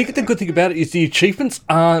 Well, I think the good thing about it is the achievements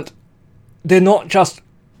they're not just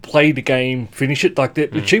play the game, finish it. Like, the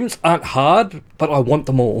achievements aren't hard, but I want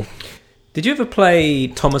them all. Did you ever play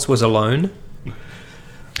Thomas Was Alone?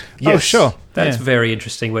 Yes. Oh, sure. That's very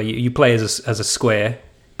interesting, where you play as a square,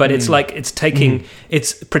 but it's like it's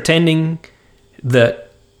pretending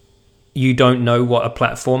that you don't know what a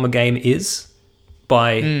platformer game is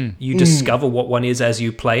by you discover what one is as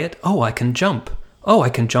you play it. Oh, I can jump. Oh, I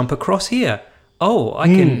can jump across here. Oh, I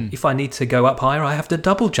can. If I need to go up higher, I have to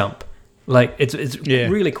double jump. Like, it's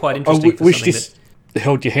really quite interesting. I wish this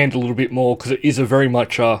held your hand a little bit more, because it is a very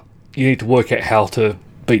much you need to work out how to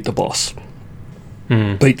beat the boss.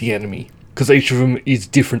 beat the enemy, because each of them is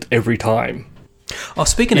different every time. Oh,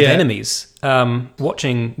 speaking of enemies,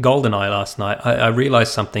 watching GoldenEye last night, I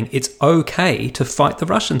realised something. It's okay to fight the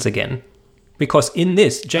Russians again. Because in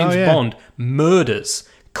this, James Bond murders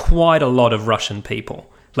quite a lot of Russian people.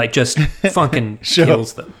 Like, just fucking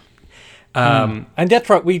kills them. And that's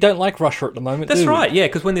right, we don't like Russia at the moment, That's right, yeah,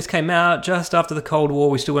 because when this came out, just after the Cold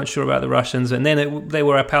War, we still weren't sure about the Russians, and then they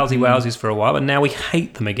were our palsy-wowsies for a while, and now we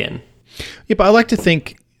hate them again. Yeah, but I like to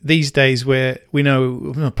think these days where we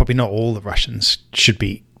know probably not all the Russians should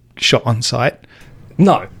be shot on sight.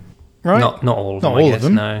 No. Right? Not all of them, Not all of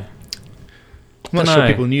them. No. I'm not sure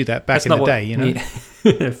people knew that back in the day, you know?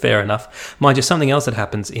 Yeah, fair enough. Mind you, something else that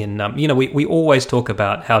happens in... we always talk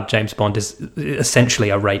about how James Bond is essentially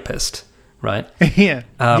a rapist, right? Yeah.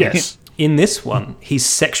 Yes. In this one, he's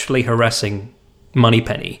sexually harassing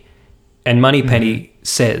Moneypenny. And Moneypenny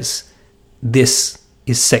says, this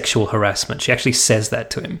is sexual harassment. She actually says that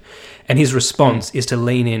to him. And his response is to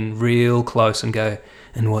lean in real close and go,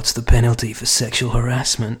 and what's the penalty for sexual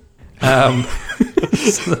harassment?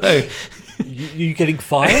 So... You getting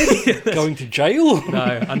fired? Going to jail?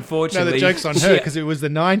 No, unfortunately. No, the joke's on her because it was the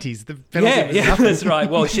 90s. The penalty was nothing. That's right.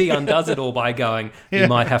 Well, she undoes it all by going, you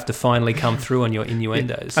might have to finally come through on your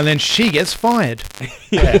innuendos. And then she gets fired.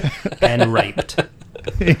 And raped.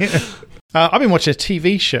 I've been watching a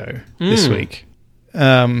TV show this week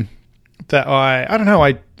that I don't know,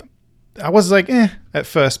 I was like, at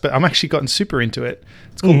first, but I'm actually gotten super into it.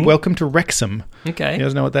 It's called Welcome to Wrexham. Okay. You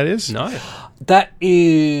guys know what that is? No. That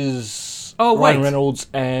is... Ryan wait. Reynolds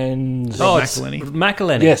and...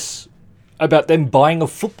 McElhenney. Yes. About them buying a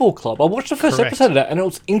football club. I watched the first episode of that, and it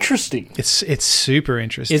was interesting. It's super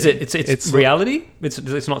interesting. Is it? It's reality?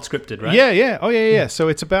 It's not scripted, right? Yeah. Oh, yeah. So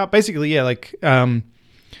it's about basically,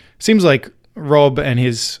 seems like Rob and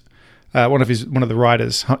his one of the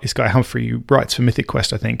writers, this guy Humphrey, who writes for Mythic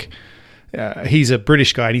Quest, I think. He's a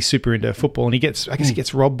British guy and he's super into football, and he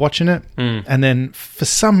gets Rob watching it, and then for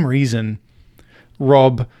some reason,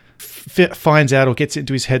 Rob finds out or gets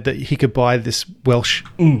into his head that he could buy this Welsh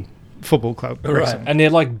football club, right? And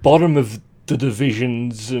they're like bottom of the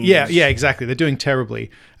divisions. And yeah, exactly. They're doing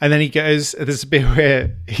terribly. And then he goes. There's a bit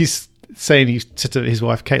where he's saying to his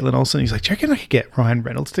wife Caitlin Olsen, he's like, "Do you reckon I could get Ryan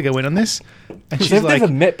Reynolds to go in on this?" And she's they've like,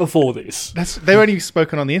 never met before this. They've only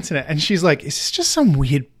spoken on the internet, and she's like, "Is this just some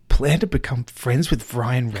weird plan to become friends with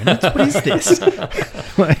Ryan Reynolds? What is this?"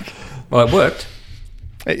 Well, it worked.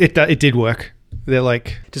 It did work. They're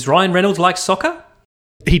like... Does Ryan Reynolds like soccer?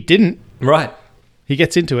 He didn't. Right. He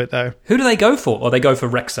gets into it, though. Who do they go for? Or they go for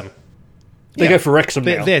Wrexham? They go for Wrexham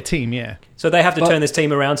now. Their team, yeah. So they have to turn this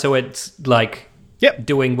team around so it's,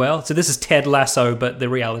 doing well? So this is Ted Lasso, but the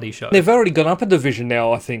reality show. They've already gone up a division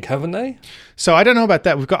now, I think, haven't they? So I don't know about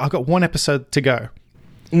that. I've got one episode to go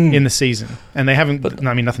in the season. And they haven't...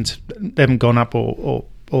 they haven't gone up or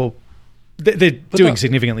they're doing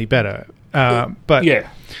significantly better. But yeah.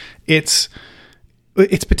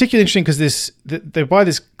 It's particularly interesting because they buy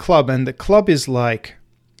this club, and the club is like,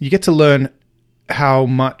 you get to learn how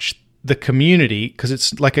much the community, because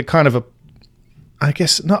it's like a kind of a, I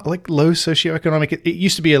guess not like low socioeconomic. It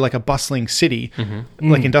used to be like a bustling city,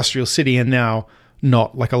 like industrial city, and now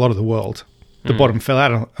not, like a lot of the world. The bottom fell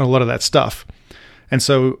out on a lot of that stuff. And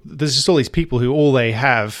so there's just all these people who all they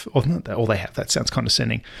have, that sounds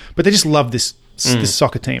condescending, but they just love this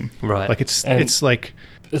soccer team. Right. Like it's like...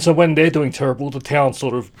 So when they're doing terrible, the town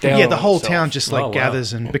sort of down. Yeah, the whole town just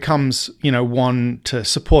gathers and becomes, one to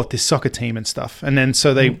support this soccer team and stuff. And then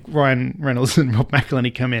so Ryan Reynolds and Rob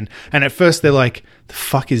McElhenney come in, and at first they're like, "The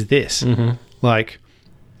fuck is this?" And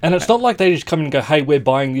it's not like they just come in and go, "Hey, we're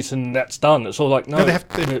buying this and that's done." It's all like, no, they have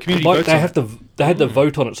the community votes they had to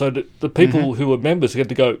vote on it. So the people who are members get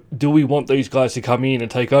to go, "Do we want these guys to come in and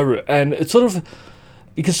take over it?" And it's sort of.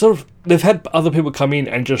 They've had other people come in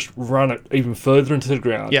and just run it even further into the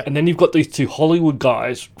ground. Yeah. And then you've got these two Hollywood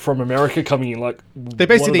guys from America coming in, like... They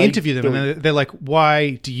basically interview them, and they're like,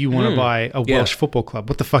 "Why do you want to buy a Welsh football club?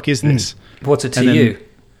 What the fuck is this? What's it to you?"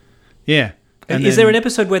 Yeah. And is there an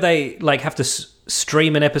episode where they have to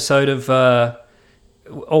stream an episode of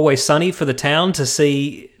Always Sunny for the town to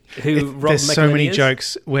see... There's so many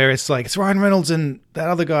jokes where it's like, it's Ryan Reynolds and that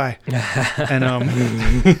other guy.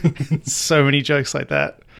 And so many jokes like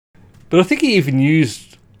that. But I think he even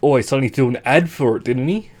used Always Sunny to do an ad for it, didn't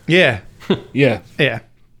he? Yeah. Yeah. Yeah.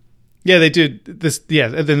 Yeah, they do this. Yeah,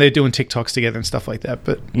 and then they're doing TikToks together and stuff like that.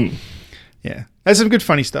 But yeah, there's some good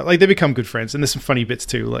funny stuff. Like, they become good friends, and there's some funny bits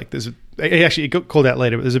too. Like, it got called out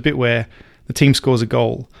later, but there's a bit where the team scores a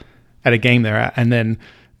goal at a game they're at, and then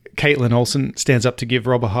Caitlin Olsen stands up to give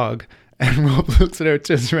Rob a hug, And Rob looks at her,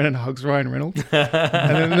 turns around and hugs Ryan Reynolds. And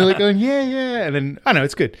then they're like going, yeah. And then, I know,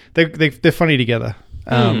 it's good. They're funny together.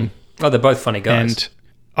 Oh, they're both funny guys.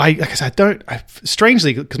 And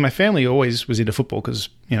strangely, because my family always was into football because,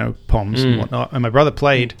 Poms and whatnot. And my brother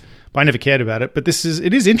played, but I never cared about it. But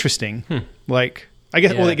it is interesting. Like, I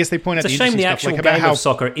guess they point out it's the a shame interesting the stuff. actual Like about game how of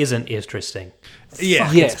soccer isn't interesting.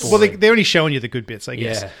 Yeah. Yes. Well, they're only showing you the good bits, I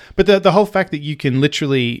guess. Yeah. But the whole fact that you can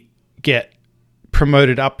literally get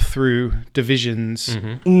promoted up through divisions,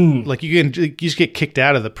 like you just get kicked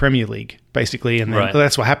out of the Premier League, basically, and then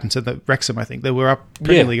that's what happened to the Wrexham. I think they were up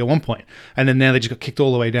Premier League at one point, and then now they just got kicked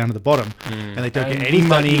all the way down to the bottom, and they don't get any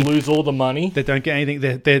money. You lose all the money. They don't get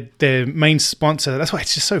anything. Their main sponsor. That's why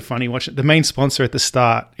it's just so funny watching. The main sponsor at the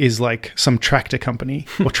start is like some tractor company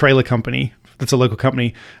or trailer company. That's a local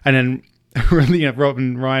company, and then. Rob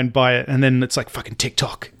and Ryan buy it, and then it's like fucking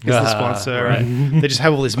TikTok is the sponsor, and they just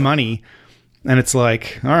have all this money, and it's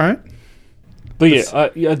like, all right. But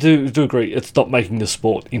I do agree. It's not making the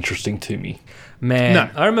sport interesting to me. Man, No,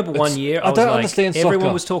 I remember one year I don't understand everyone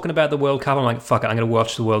soccer. was talking about the World Cup. I'm like, fuck it, I'm going to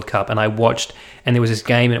watch the World Cup. And I watched, and there was this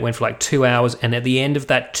game, and it went for like 2 hours, and at the end of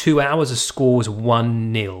that 2 hours, the score was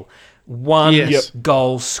 1-0. One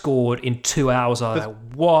goal scored in 2 hours. I was like,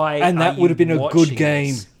 why? And that would have been a good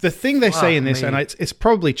game. this? The thing they say in this, and it's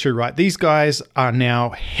probably true, right? These guys are now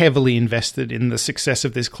heavily invested in the success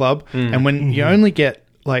of this club, and when you only get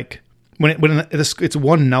like when it's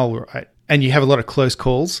 1-0, right, and you have a lot of close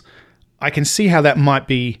calls, I can see how that might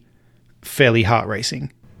be fairly heart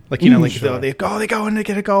racing. Like they go in to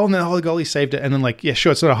get a goal, and then the goalie saved it, and then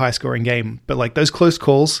sure, it's not a high scoring game, but like those close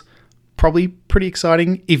calls. Probably pretty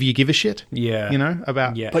exciting if you give a shit. Yeah.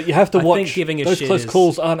 About... Yeah. But you have to watch. Think giving a those shit close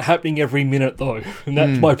calls aren't happening every minute, though. And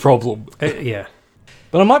that's my problem. Yeah.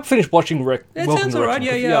 But I might finish watching It sounds all right.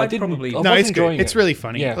 Yeah, I didn't, probably... I No, was it's enjoying good. It's it. really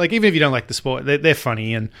funny. Yeah. Like, even if you don't like the sport, they're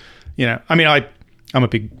funny. And, I mean, I'm a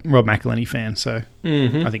big Rob McElhenney fan, so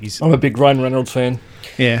I think he's... I'm a big Ryan Reynolds fan.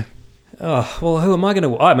 Yeah. Oh, well, who am I going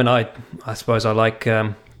to... I mean, I suppose I like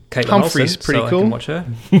Caitlin Humphrey's Olsen, pretty so cool. I can watch her.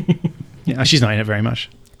 Yeah, she's not in it very much.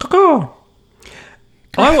 I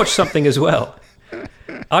watched something as well.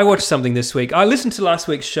 I watched something this week. I listened to last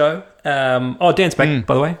week's show. Dan's back,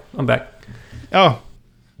 by the way. I'm back. Oh.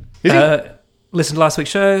 Is he? Listen to last week's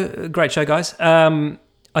show. Great show, guys.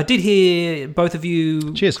 I did hear both of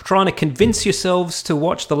you trying to convince yourselves to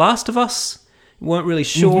watch The Last of Us. You weren't really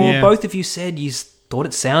sure. Yeah. Both of you said you thought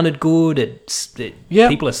it sounded good.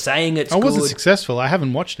 People are saying it's good. I wasn't successful. I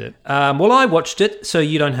haven't watched it. Well, I watched it, so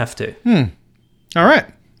you don't have to. All right.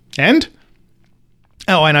 And?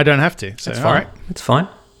 Oh, and I don't have to. So, That's fine. all right. It's fine.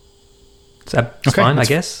 It's fine, I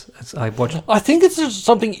guess. I watched. I think it's just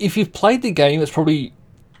something, if you've played the game, it's probably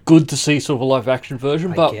good to see sort of a live action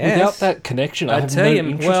version, but guess. without that connection, I have no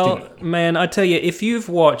interest in it. Man, I tell you, if you've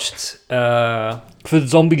watched... For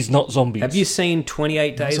zombies, not zombies. have you seen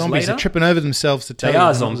 28 Days Zombies Later? are tripping over themselves to tell They you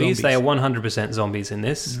are they're not zombies. They are 100% zombies in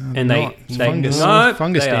this. And not. they It's fungus. No,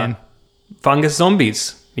 Fungus, they Dan. are. Fungus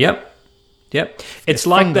zombies. Yep. It's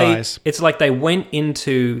like they went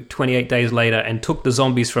into 28 Days Later and took the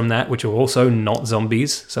zombies from that, which are also not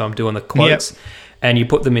zombies. So I'm doing the quotes. And you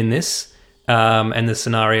put them in this. And the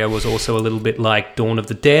scenario was also a little bit like Dawn of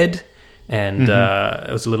the Dead. And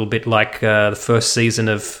it was a little bit like the first season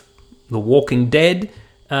of The Walking Dead.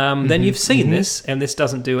 Then you've seen this, and this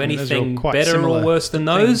doesn't do anything better or worse than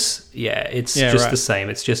those. Yeah, it's just the same.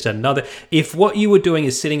 It's just another... If what you were doing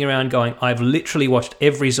is sitting around going, I've literally watched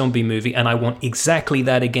every zombie movie, and I want exactly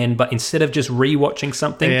that again, but instead of just rewatching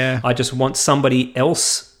something, I just want somebody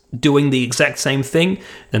else doing the exact same thing,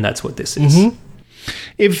 then that's what this is.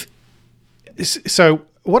 So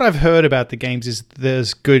what I've heard about the games is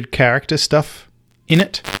there's good character stuff in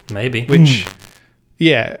it. Maybe. Which...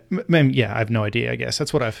 Yeah, I have no idea, I guess.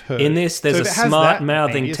 That's what I've heard. In this, there's a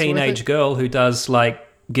smart-mouthing teenage girl who does,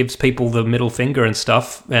 gives people the middle finger and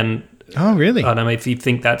stuff. And oh, really? I don't know, if you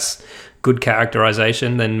think that's good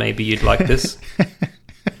characterization, then maybe you'd like this.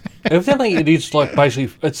 Evidently, it is basically,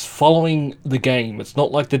 it's following the game. It's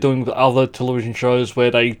not like they're doing the other television shows where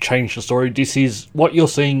they change the story. This is, what you're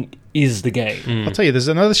seeing is the game. I'll tell you, there's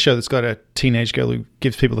another show that's got a teenage girl who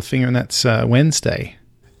gives people the finger, and that's Wednesday.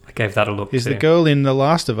 I gave that a look. Is the girl in The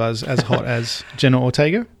Last of Us as hot as Jenna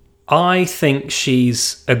Ortega? I think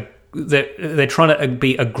she's... They're trying to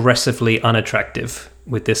be aggressively unattractive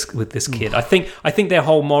with this kid. I think their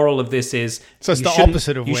whole moral of this is... So it's the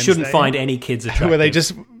opposite of you Wednesday. You shouldn't find any kids attractive. Where they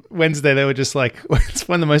just... Wednesday, they were just like, it's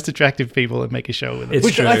one of the most attractive people and make a show with it.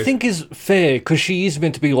 Which true. I think is fair, because she is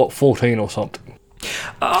meant to be, 14 or something.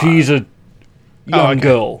 She's a young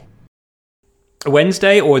girl.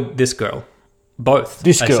 Wednesday or this girl? Both,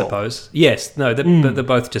 This I girl. suppose. Yes, no, they're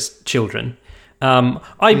both just children.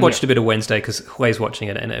 I watched a bit of Wednesday because Hui's watching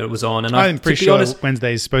it and it was on. And I'm pretty sure honest,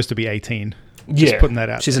 Wednesday is supposed to be 18. Yeah. Just putting that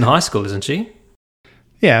out. she's in high school, isn't she?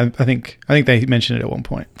 Yeah, I think they mentioned it at one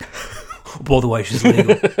point. By the way, she's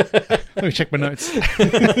legal. Let me check my notes.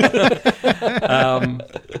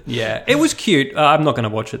 Yeah, it was cute. I'm not going to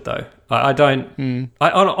watch it though. I don't.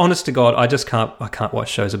 Honest to God, I just can't. I can't watch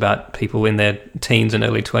shows about people in their teens and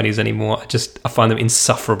early 20s anymore. I find them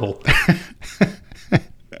insufferable.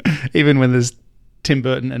 Even when there's Tim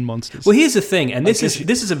Burton and monsters. Well, here's the thing, and this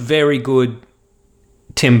is a very good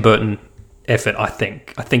Tim Burton effort. I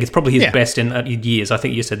think it's probably his best in years. I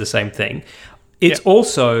think you said the same thing. It's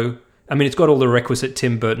also. I mean, it's got all the requisite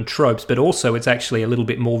Tim Burton tropes, but also it's actually a little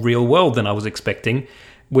bit more real world than I was expecting,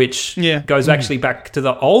 which goes actually back to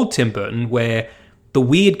the old Tim Burton, where the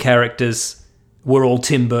weird characters were all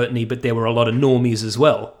Tim Burton-y, but there were a lot of normies as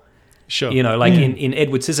well. Sure. You know, like in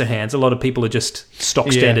Edward Scissorhands, a lot of people are just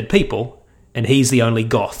stock standard people, and he's the only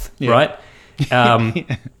goth, right?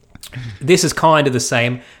 This is kind of the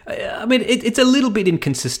same. I mean, it's a little bit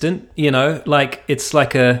inconsistent, you know, like it's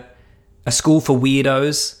like a school for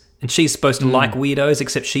weirdos. And she's supposed to like weirdos,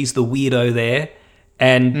 except she's the weirdo there.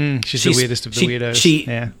 And she's the weirdest of the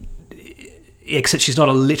weirdos. Except she's not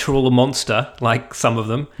a literal monster like some of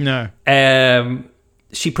them. No.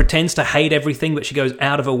 She pretends to hate everything, but she goes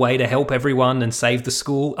out of her way to help everyone and save the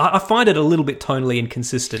school. I find it a little bit tonally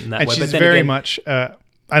inconsistent in that way. She's but then very again, much... I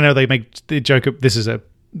know they make the joke of... This is a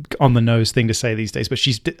on-the-nose thing to say these days, but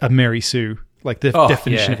she's a Mary Sue. Like the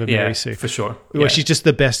definition of a Mary Sue. For sure. Well, she's just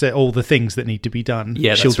the best at all the things that need to be done.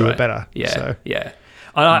 Yeah, she'll that's do right. it better. Yeah, so. yeah.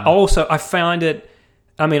 And I found it...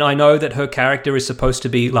 I mean, I know that her character is supposed to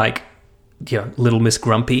be like, you know, Little Miss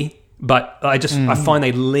Grumpy, but I find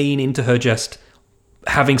they lean into her just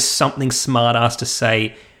having something smart-ass to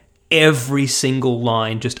say every single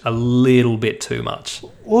line just a little bit too much.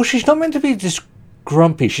 Well, she's not meant to be just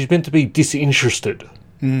grumpy. She's meant to be disinterested.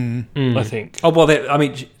 I think. Oh, well, I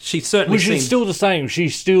mean, she certainly Which is still the same.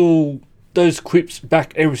 She's still... Those quips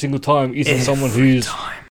back every single time isn't someone who's...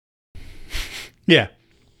 Yeah.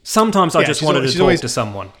 Sometimes I just wanted to talk to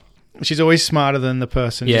someone. She's always smarter than the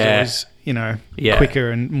person. Yeah. She's always,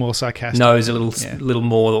 quicker and more sarcastic. Knows a little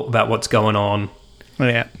more about what's going on.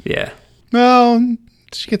 Yeah. Yeah. Well,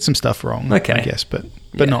 she gets some stuff wrong, okay. I guess, but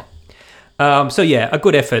not. So, yeah, a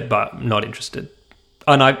good effort, but not interested.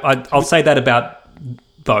 And I'll say that about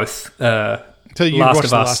both. So you watched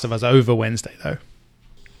The Last of Us over Wednesday, though?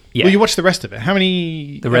 Yeah. Well, you watched the rest of it. How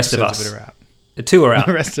many The Rest of episodes Us. of it are out? 2 are out.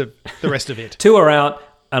 The rest of it. 2 are out,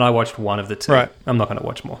 and I watched one of the 2. Right. I'm not going to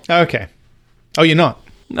watch more. Okay. Oh, you're not?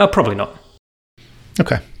 No, probably not.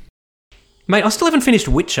 Okay. Mate, I still haven't finished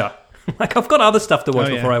Witcher. Like, I've got other stuff to watch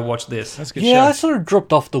yeah. before I watch this. That's a good Yeah, show. I sort of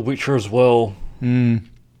dropped off The Witcher as well. I'm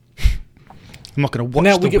not going to watch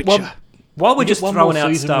Now The we get Witcher. While we're We just get one throwing more out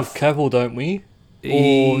season stuff... with Cavill, don't we?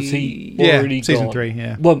 Or is he Yeah, already season gone? 3,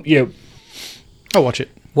 yeah. Well, yeah. I'll watch it.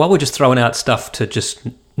 While we're just throwing out stuff to just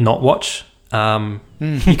not watch,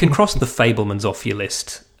 you can cross The Fabelmans off your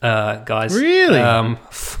list, guys. Really?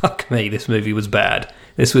 Fuck me, this movie was bad.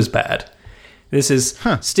 This was bad. This is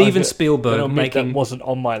Steven Spielberg making... That wasn't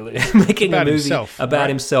on my list. making About a movie himself, about right?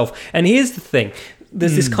 himself. And here's the thing.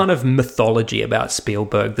 There's this kind of mythology about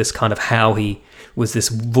Spielberg, this kind of how he was this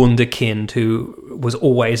wunderkind who was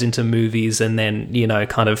always into movies and then,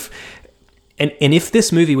 kind of... And if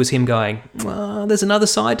this movie was him going, well, there's another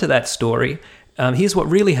side to that story, here's what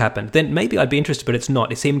really happened, then maybe I'd be interested, but it's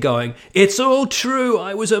not. It's him going, it's all true,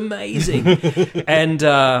 I was amazing. And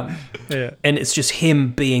it's just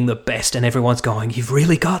him being the best, and everyone's going, you've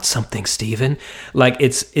really got something, Stephen. Like,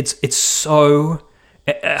 it's so...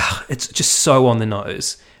 it's just so on the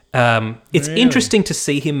nose. It's interesting to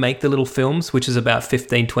see him make the little films, which is about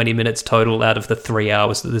 15-20 minutes total out of the 3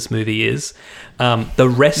 hours that this movie is. The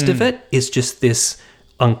rest of it is just this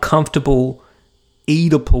uncomfortable,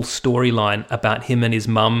 Oedipal storyline about him and his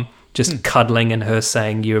mum just cuddling and her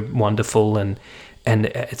saying you're wonderful, and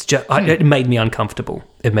it's just it made me uncomfortable.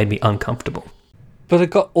 It made me uncomfortable. But it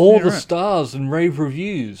got all the stars and rave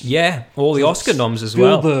reviews. Yeah, all the Oscar noms as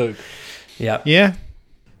well. Spielberg. Yeah.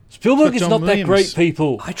 Spielberg is John not Williams. that great,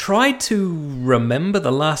 people. I tried to remember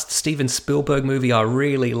the last Steven Spielberg movie I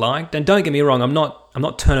really liked, and don't get me wrong, I'm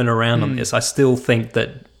not turning around on this. I still think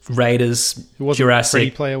that Raiders, Jurassic,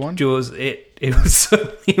 Ready Player One. Jaws, it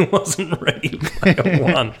certainly wasn't Ready Player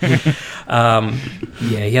One.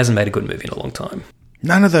 He hasn't made a good movie in a long time.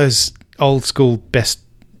 None of those old school best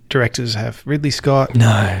directors have. Ridley Scott.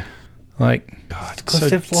 No. Like, God, because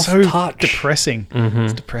they've lost touch. depressing.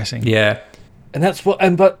 It's depressing. Yeah. And that's what.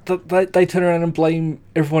 They turn around and blame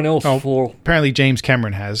everyone else for. Apparently, James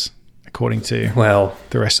Cameron has, according to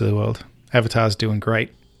the rest of the world. Avatar's doing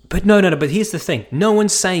great. But no. But here's the thing: no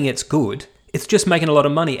one's saying it's good. It's just making a lot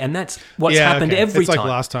of money, and that's what's happened every time. It's like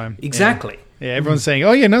last time. Exactly. Yeah, everyone's saying,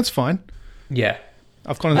 "Oh yeah, no, it's fine." Yeah.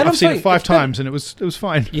 I've seen it 5 times, and it was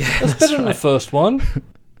fine. Yeah, it's better than the first one.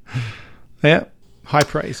 Yeah, high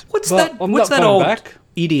praise. What's that old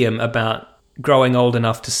idiom about growing old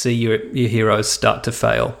enough to see your heroes start to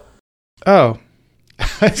fail? Oh,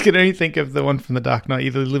 I can only think of the one from The Dark Knight.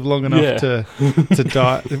 Either live long enough to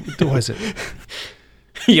die. What is it?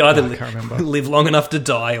 You either live long enough to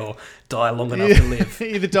die or die long enough to live.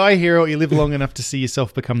 Either die a hero or you live long enough to see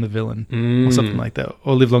yourself become the villain, or something like that,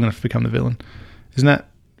 or live long enough to become the villain. Is that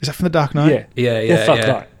from The Dark Knight? Yeah. Dark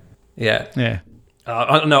Knight. Yeah.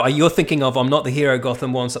 No, you're thinking of I'm not the hero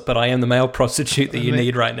Gotham wants, but I am the male prostitute that you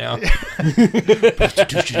need right now.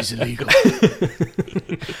 Prostitution is illegal.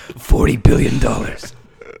 $40 billion.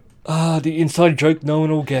 The inside joke no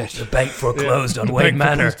one will get. The bank foreclosed on Wayne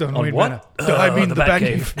Manor. On what? I mean the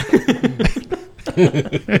Batcave.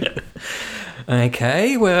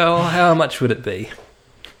 Okay, well, how much would it be?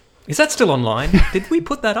 Is that still online? Did we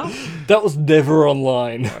put that up? That was never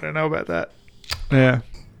online. I don't know about that. Yeah.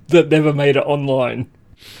 That never made it online.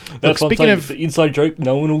 That's what I'm saying. It's the inside joke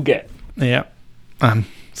no one will get. Yeah.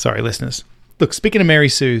 Sorry, listeners. Look, speaking of Mary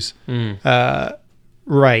Sue's,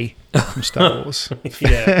 Rey from Star Wars.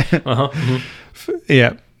 Yeah. Uh-huh.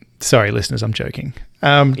 Yeah. Sorry, listeners, I'm joking.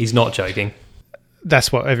 He's not joking.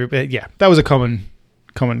 That's what everybody... Yeah, that was a common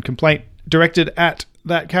complaint directed at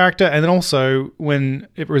that character, and then also when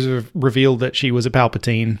it was revealed that she was a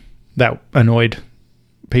Palpatine, that annoyed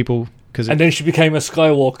people. And then she became a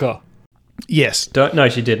Skywalker. Yes. No,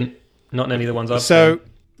 she didn't. Not in any of the ones I've seen. So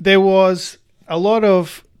there was a lot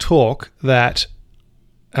of talk that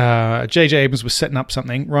J.J. Abrams was setting up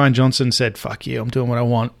something. Rian Johnson said, "Fuck you, I'm doing what I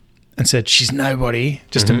want," and said she's nobody,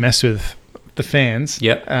 just to mess with the fans.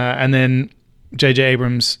 Yep. And then J.J.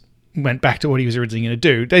 Abrams went back to what he was originally going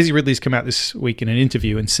to do. Daisy Ridley's come out this week in an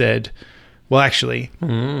interview and said, well, actually,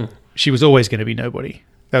 she was always going to be nobody.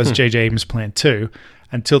 That was J.J. Abrams' plan too,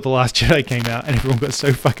 until The Last Jedi came out and everyone got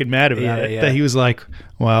so fucking mad about it that he was like,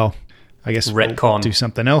 well, I guess we'll do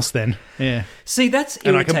something else then. Yeah. See, that's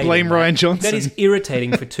irritating. And I can blame Rian Johnson. That is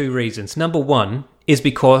irritating for 2 reasons. Number one is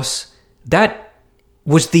because that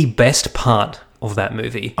was the best part of that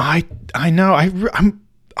movie. I know.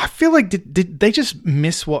 I feel like did they just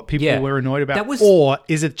miss what people were annoyed about? Or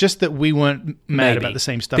is it just that we weren't mad about the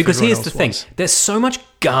same stuff? Because here's the thing. There's so much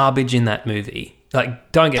garbage in that movie.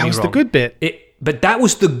 Like, don't get me wrong. That was the good bit. But that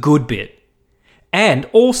was the good bit. And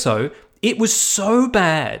also, it was so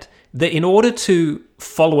bad that in order to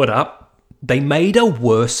follow it up, they made a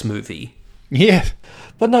worse movie. Yeah.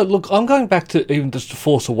 But no, look, I'm going back to even just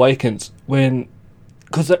Force Awakens when...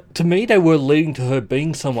 Because to me, they were leading to her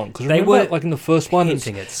being someone. Because remember, were like in the first one,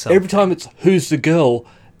 every time it's who's the girl,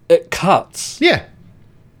 it cuts. Yeah.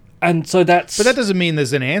 And so that's... But that doesn't mean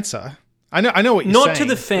there's an answer. I know what you're saying. Not to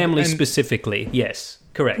the family specifically, yes.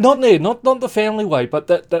 Correct. Not the family way, but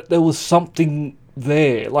that there was something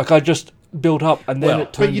there. Like I just built up and then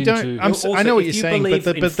it turned into... I know what you're saying, but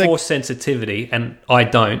in force sensitivity, and I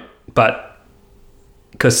don't, but...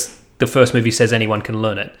 Because the first movie says anyone can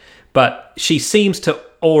learn it. But she seems to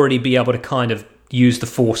already be able to kind of use the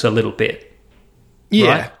Force a little bit. Yeah.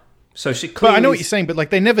 Right? So she clearly... But I know what you're saying, but like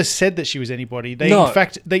they never said that she was anybody. In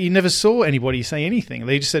fact, you never saw anybody say anything.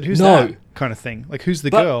 They just said, who's that kind of thing? Like, who's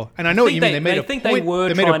the girl? And I know what you mean. They made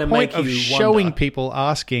a point of showing people,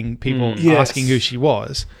 asking who she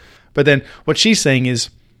was. But then what she's saying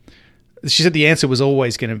is, she said the answer was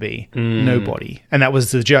always going to be nobody. And that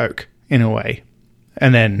was the joke, in a way.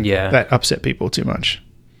 And then that upset people too much.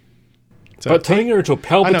 So, but turning her into a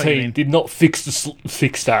Palpatine did not fix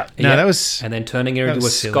that. No, that was... And then turning her into a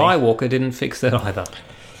Skywalker didn't fix that either.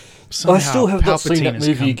 Somehow, I still have not seen that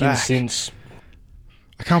movie again back. Since.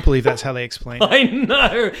 I can't believe that's how they explain it. I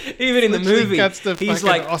know. Even in the movie, he's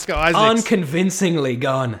like Oscar Isaacs. Unconvincingly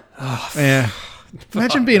gone. Oh, yeah.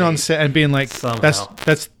 Imagine being on set and being like,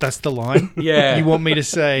 that's the line? Yeah. You want me to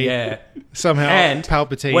say somehow and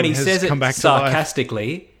Palpatine when he has says come it back to life.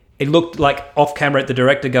 sarcastically, it looked like off camera at the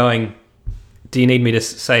director going, do you need me to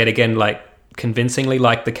say it again, like convincingly,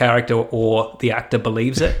 like the character or the actor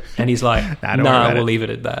believes it? And he's like, we'll leave it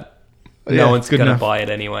at that. No one's going to buy it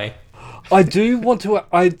anyway. I do want to...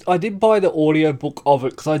 I did buy the audio book of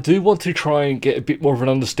it because I do want to try and get a bit more of an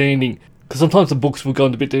understanding. Because sometimes the books will go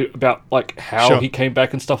into a bit about like how he came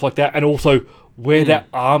back and stuff like that. And also where that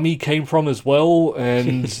army came from as well.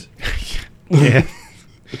 And... Yeah.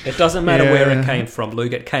 It doesn't matter where it came from,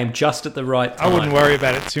 Luke. It came just at the right time. I wouldn't worry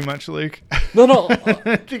about it too much, Luke. No. I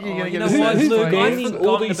think you're going to get Who's Luke, naming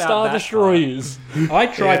all these Star Destroyers? I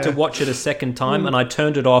tried to watch it a second time, and I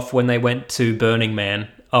turned it off when they went to Burning Man.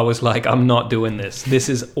 I was like, I'm not doing this. This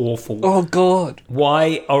is awful. Oh, God.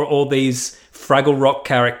 Why are all these Fraggle Rock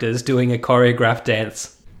characters doing a choreographed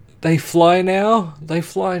dance? They fly now.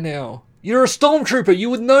 You're a stormtrooper. You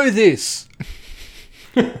would know this.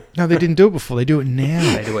 No, they didn't do it before. They do it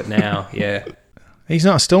now. They do it now, yeah. He's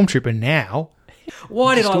not a stormtrooper now.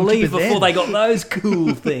 Why did I leave Stormtrooper before then. they got those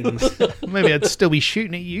cool things? Maybe I'd still be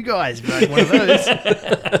shooting at you guys if I had one of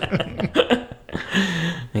those.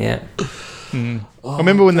 Yeah. I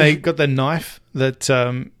remember when they got the knife that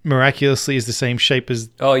miraculously is the same shape as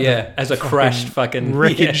Oh, yeah, as a crashed fucking...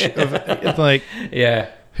 wreckage Yeah. of like Yeah.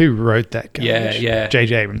 who wrote that garbage? Yeah.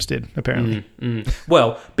 J.J. Abrams did, apparently.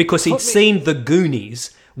 Well, because he'd seen The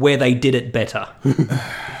Goonies, where they did it better.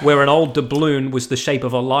 Where an old doubloon was the shape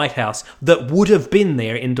of a lighthouse that would have been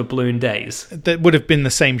there in doubloon days. That would have been the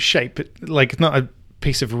same shape, like not a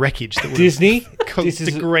piece of wreckage that would Disney, have this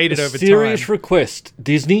is degraded a over serious time. request.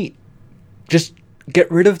 Disney, just get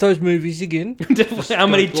rid of those movies again. How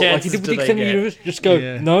many Like you chances did with do the they extended get? universe. Just go,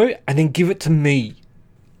 Yeah. no, and then give it to me.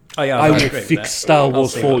 Oh, yeah, I will agree with fix that. Star I'll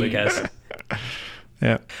Wars see for what you. Luke has.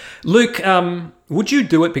 Yeah. Luke, would you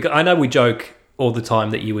do it? Because I know we joke all the time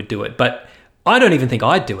that you would do it, but I don't even think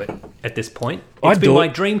I'd do it at this point. It's I'd been do my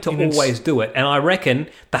it. dream to always do it, and I reckon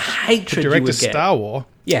the hatred you Direct a would get. Star Wars.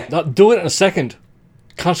 Yeah. No, do it in a second.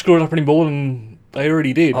 Can't screw it up any more than they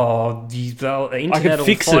already did. Oh, the internet will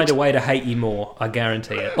fix find it. a way to hate you more. I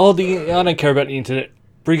guarantee it. I don't care about the internet.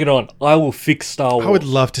 Bring it on. I will fix Star Wars. I would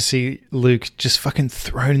love to see Luke just fucking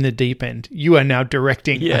thrown in the deep end. You are now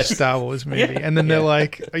directing Yes. a Star Wars movie. And then they're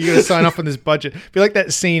like, are you going to sign off on this budget? Be like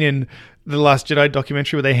that scene in the Last Jedi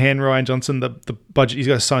documentary where they hand Rian Johnson the budget. He's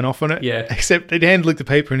got to sign off on it. Yeah. Except they'd hand Luke the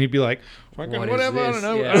paper and he'd be like, fucking What is whatever, I this?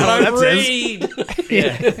 don't know. Yeah. I don't know what that says. Read.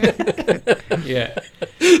 Yeah. Yeah.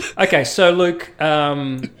 Okay, so Luke,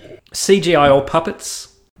 CGI or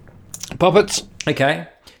puppets? Puppets. Okay.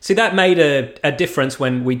 See, that made a difference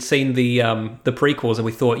when we'd seen the prequels and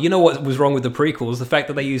we thought, you know what was wrong with the prequels? The fact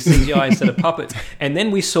that they used CGI instead of puppets. And then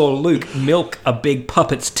we saw Luke milk a big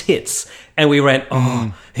puppet's tits and we went,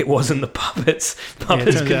 it wasn't the puppets.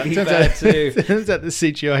 Puppets can be bad too. Turns out the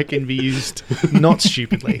CGI can be used not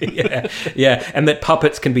stupidly. Yeah, and that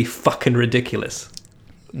puppets can be fucking ridiculous.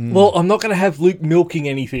 Well, I'm not going to have Luke milking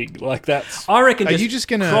anything like that. I reckon Are you just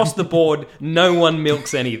gonna- across the board, no one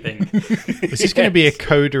milks anything. Is this going to be a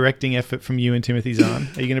co-directing effort from you and Timothy Zahn?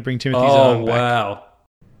 Are you going to bring Timothy Zahn back? Wow.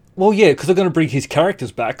 Well, yeah, because they're going to bring his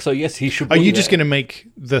characters back, so yes, he should. Are be you there. just going to make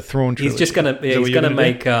the Thrawn trilogy? He's just going to Is that what he's you're going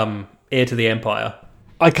to gonna make Heir to the Empire.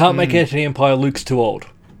 I can't make Heir to the Empire. Luke's too old.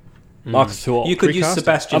 Mark's too old. You could use Recast?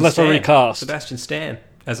 Sebastian Unless I Stan. recast. Sebastian Stan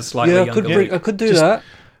as a slightly yeah, younger Luke. I could do Just- that.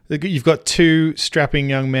 You've got two strapping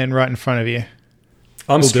young men right in front of you.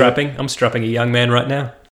 I'm do strapping a young man right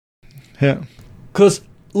now. Yeah. Because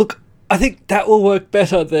look, I think that will work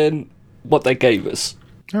better than what they gave us.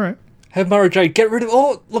 All right. Have Mara Jade get rid of.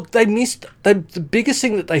 Oh, look, they missed. The biggest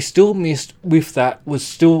thing that they still missed with that was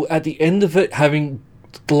still at the end of it having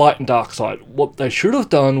the light and dark side. What they should have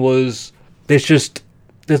done was there's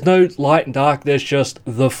no light and dark. There's just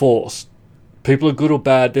the Force. People are good or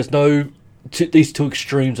bad. There's no these two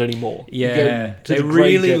extremes anymore. You Yeah, go to they the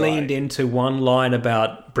Grey really Jedi. leaned into one line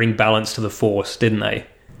about bring balance to the Force, didn't they?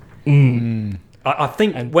 I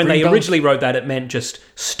think And when bring they balance- originally wrote that, it meant just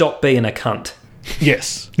stop being a cunt.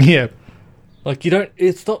 Yes, Yeah. like you don't.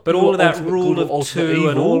 It's not. But pure all of that ultimate rule good or of ultimate two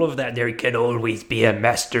and evil. all of that, there can always be a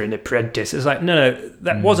master and apprentice. It's like, no,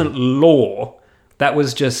 that wasn't law. That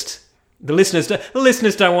was just the listeners. The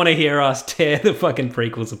listeners don't want to hear us tear the fucking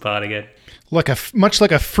prequels apart again. Much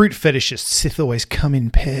like a fruit fetishist, Sith always come in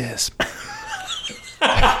pairs.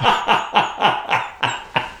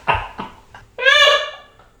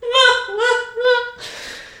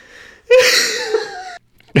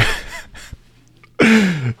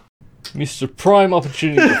 Missed a prime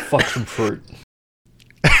opportunity to fuck some fruit.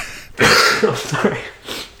 Sorry.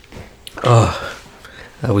 Oh,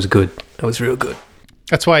 that was good. That was real good.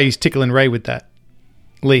 That's why he's tickling Ray with that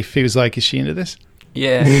leaf. He was like, "Is she into this?"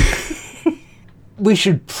 Yeah. This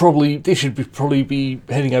should probably be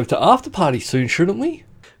heading over to After Party soon, shouldn't we?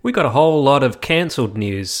 We got a whole lot of cancelled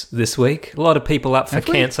news this week. A lot of people up for Have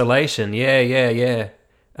we? cancellation. Yeah.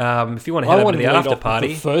 If you want to I head over wanted to to the lead after off with party,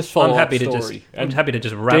 the first I'm follow-up happy to story. I'm happy to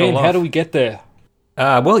just rattle Dan, off. how do we get there?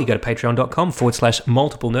 Well, you go to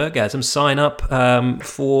patreon.com/multiple nerdgasm, sign up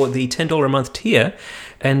for the $10 a month tier,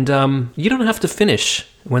 and you don't have to finish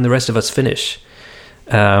when the rest of us finish.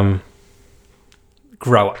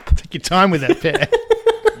 Grow up. Take your time with that pair.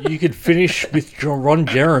 You could finish with Ron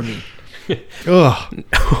Jeremy. Ugh.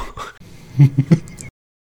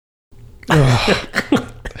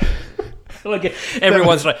 Like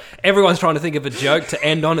everyone's trying to think of a joke to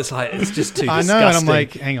end on. It's like, it's just too disgusting. I know, and I'm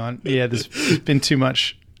like, hang on. Yeah, there's been too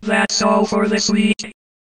much. That's all for this week.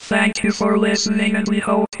 Thank you for listening, and we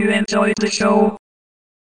hope you enjoyed the show.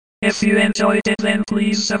 If you enjoyed it, then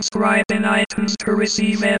please subscribe in iTunes to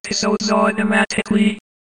receive episodes automatically.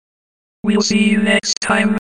 We'll see you next time.